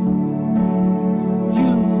everything,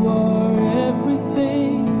 you are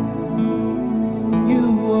everything.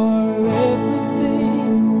 You are everything,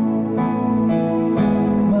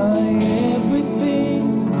 my everything.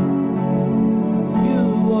 You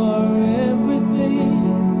are everything,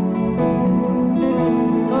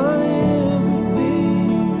 my everything,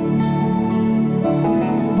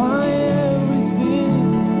 my everything.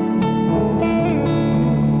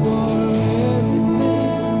 You are everything.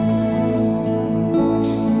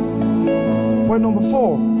 Point number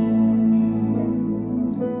 4.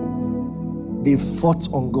 They fought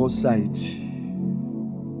on God's side.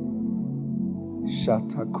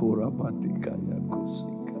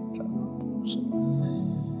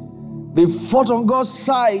 They fought on God's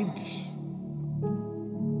side.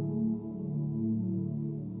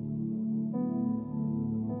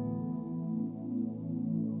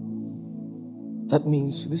 That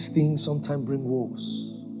means these things sometimes bring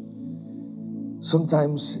wars.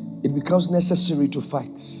 Sometimes it becomes necessary to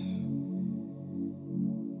fight.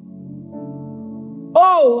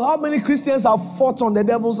 Oh, how many Christians have fought on the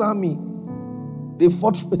devil's army? They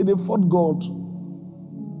fought God.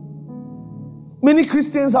 Many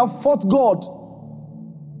Christians have fought God.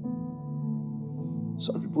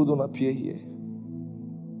 Some people don't appear here.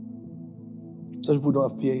 Some people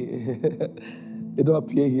don't appear here. They don't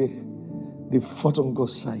appear here. They fought on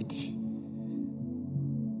God's side.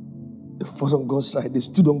 They fought on God's side. They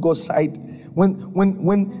stood on God's side. When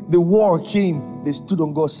the war came, they stood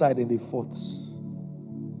on God's side and they fought.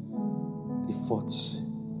 They fought.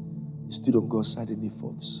 They stood on God's side and they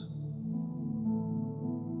fought.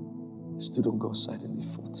 They stood on God's side and they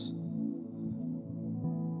fought.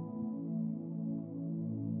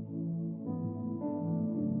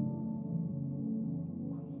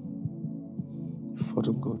 They fought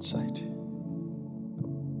on God's side.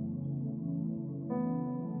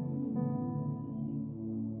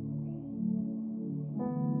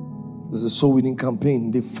 There's a soul winning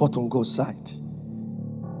campaign. They fought on God's side.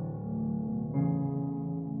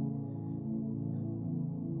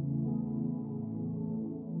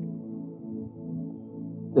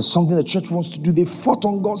 There's something the church wants to do. They fought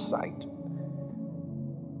on God's side.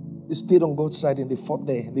 They stayed on God's side and they fought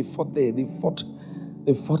there. They fought there. They fought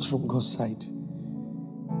from God's side.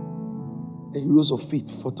 The heroes of faith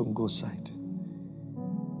fought on God's side.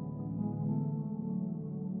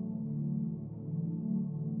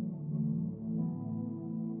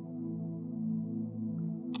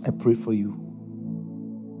 I pray for you.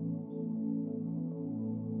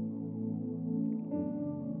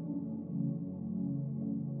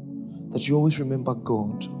 That you always remember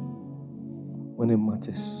God when it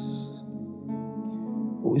matters.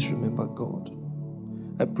 Always remember God.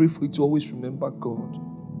 I pray for you to always remember God.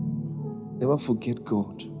 Never forget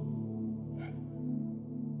God.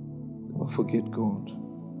 Never forget God.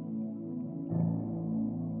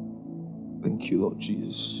 Thank you, Lord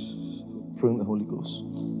Jesus. Pray in the Holy Ghost.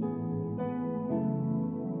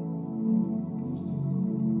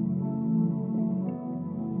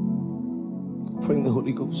 Pray in the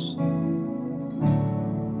Holy Ghost.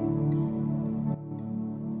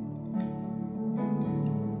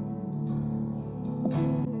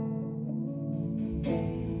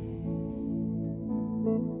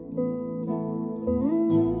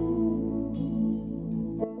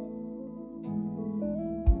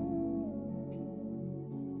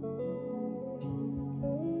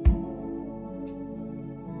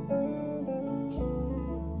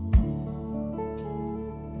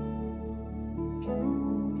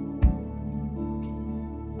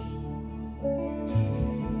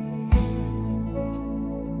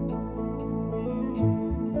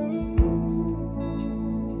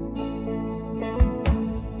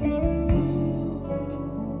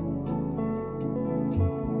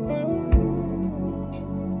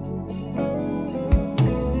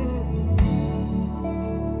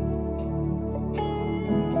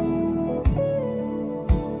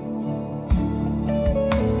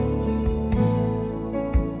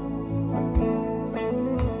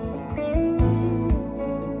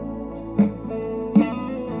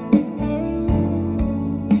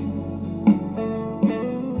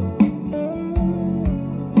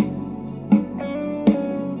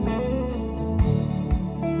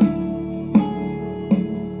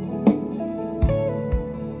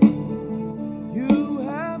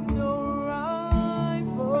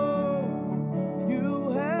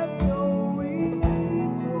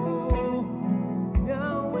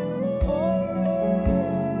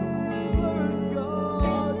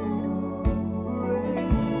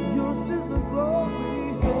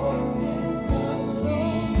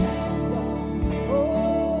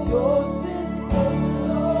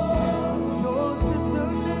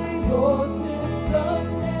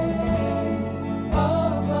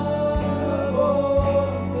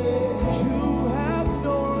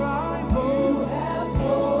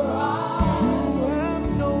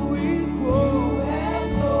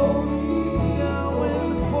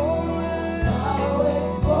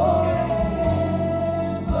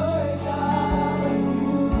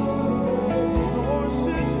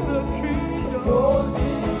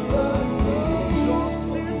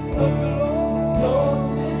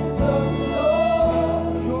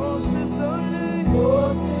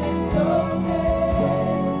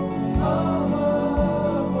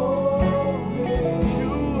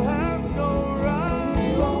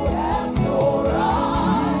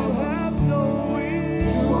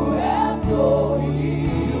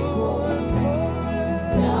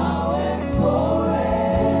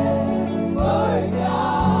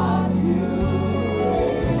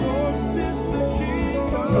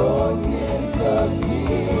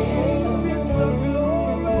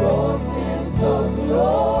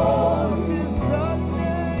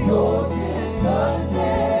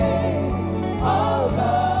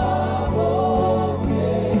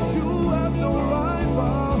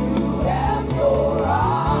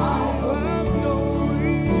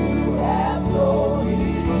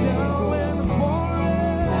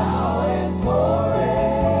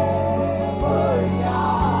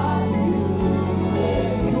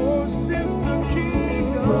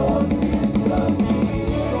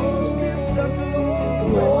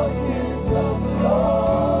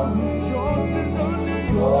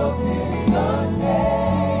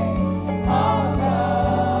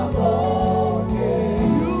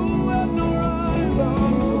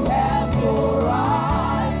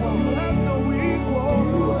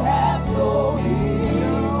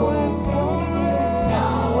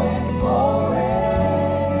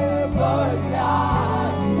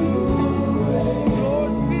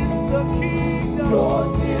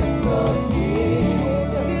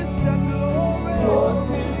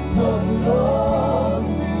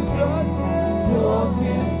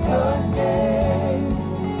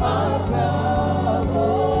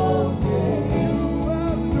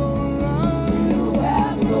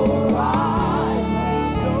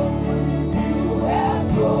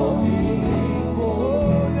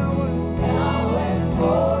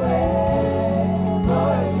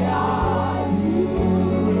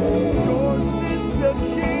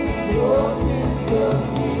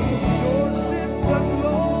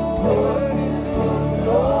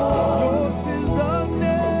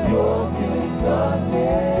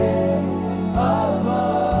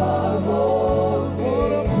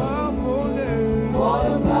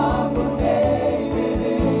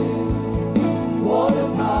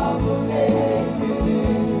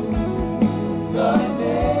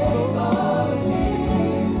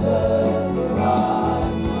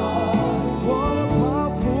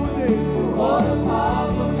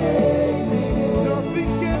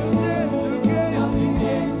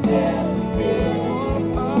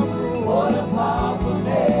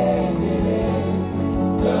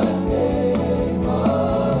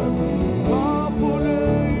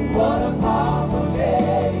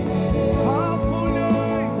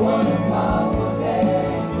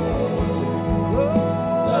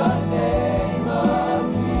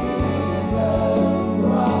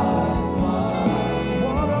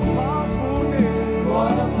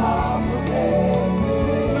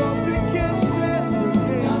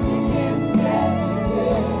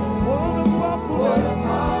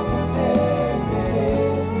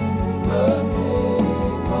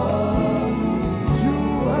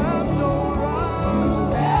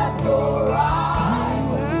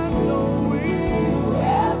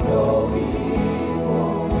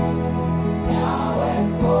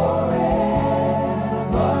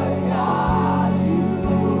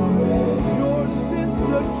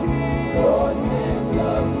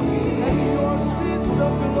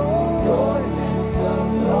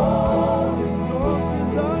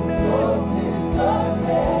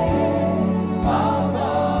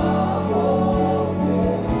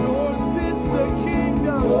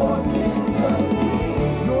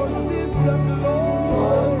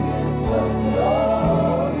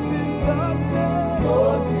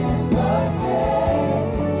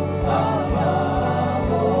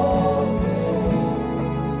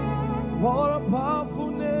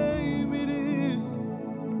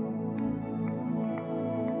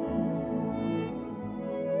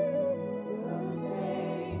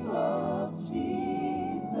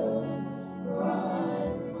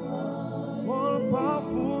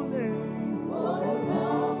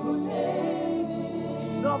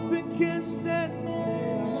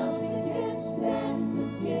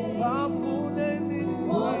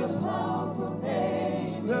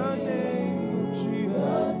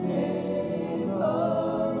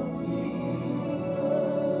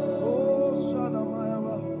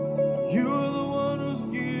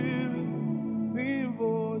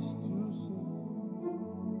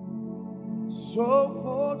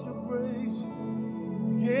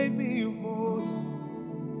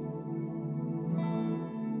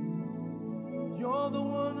 You're the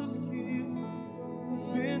one who's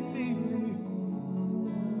given me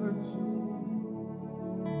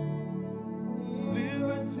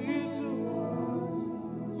Liberty to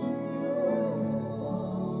worship you.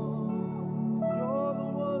 You're the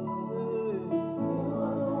one saying,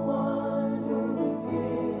 you're the one who's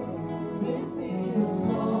giving me a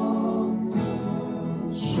song to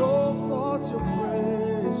show forth your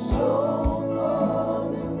praise. Show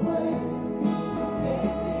forth your praise. You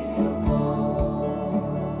gave me a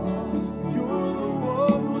song. You're the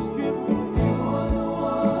one who's giving me. You're the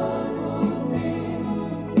one who's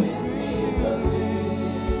giving me the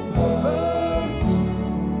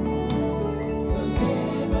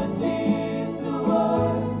liberty to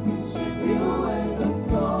worship you in the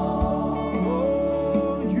song.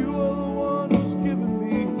 Oh, you are the one who's given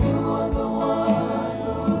me. You are the one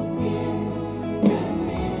who's given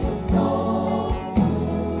me a song to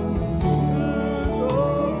sing.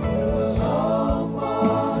 To show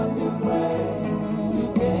forth your praise, you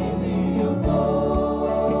gave me your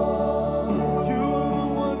glory. You are the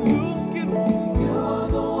one who's given me. You are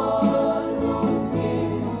the one who's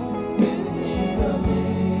given me the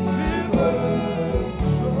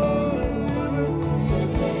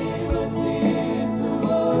liberty to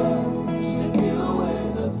worship you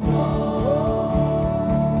in the song.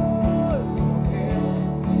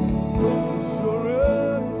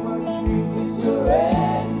 It's your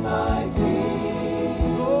end, my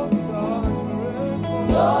King. Lord God,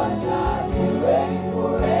 you reign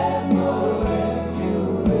forever, and you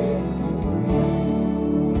reign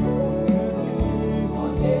supreme.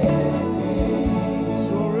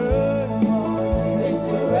 It's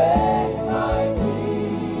your end, my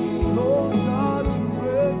King. Lord God, you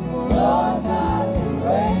reign forever. Lord God, you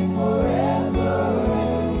reign forever,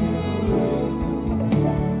 and you reign supreme.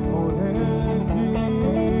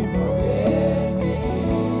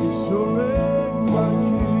 It's your end, my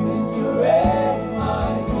King. It's your end,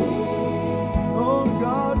 my King. Lord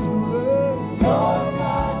God, you reign. Lord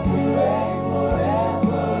God, you reign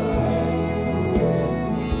forever, and you reign.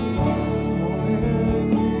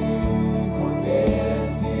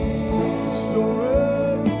 It's your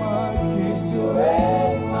end, my King. It's your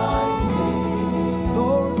end, my King.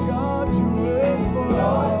 Lord God, you reign forever.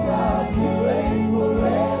 Lord God, you reign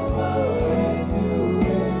forever, and you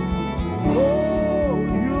reign. Oh,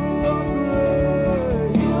 you are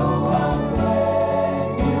great. You are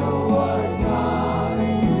great. You are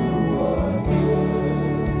kind. You are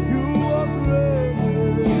good. You are great.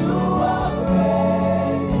 You are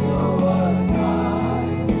great. You are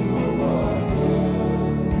kind. You are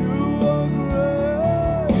good. You are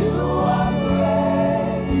great. You are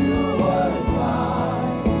great. You are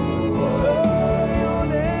kind. You are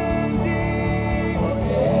unending.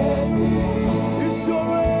 It's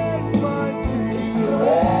your end, my King. It's your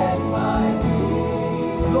end, my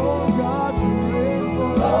King. Lord God, you reign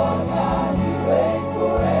forever. Lord God, you reign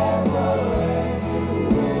forever, and you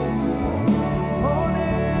reign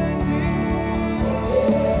unending.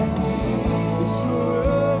 It's your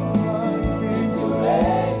end, my King. It's your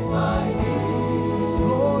end, my King.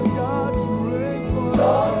 Lord God, you reign forever.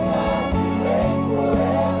 Lord God, you reign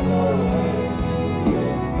forever, and you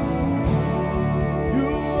reign. You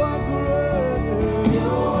are great. You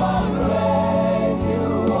are great. You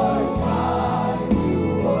are kind. You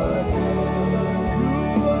are good. You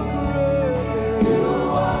are great. You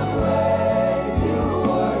are great. You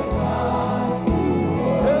are kind. You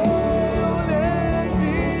are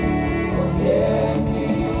unending.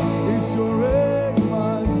 It's your end,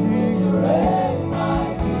 my King. It's your end, my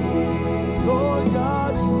King. Lord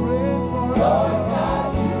God, you reign forever.